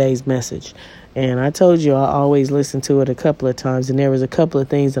about today's message. And I told you I always listen to it a couple of times, and there was a couple of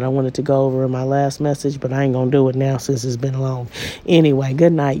things that I wanted to go over in my last message, but I ain't going to do it now since it's been long. Anyway,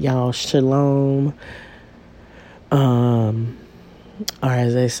 good night, y'all. Shalom. Or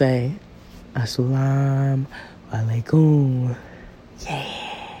as they say, Assalamu alaikum.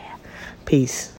 Yeah. Peace.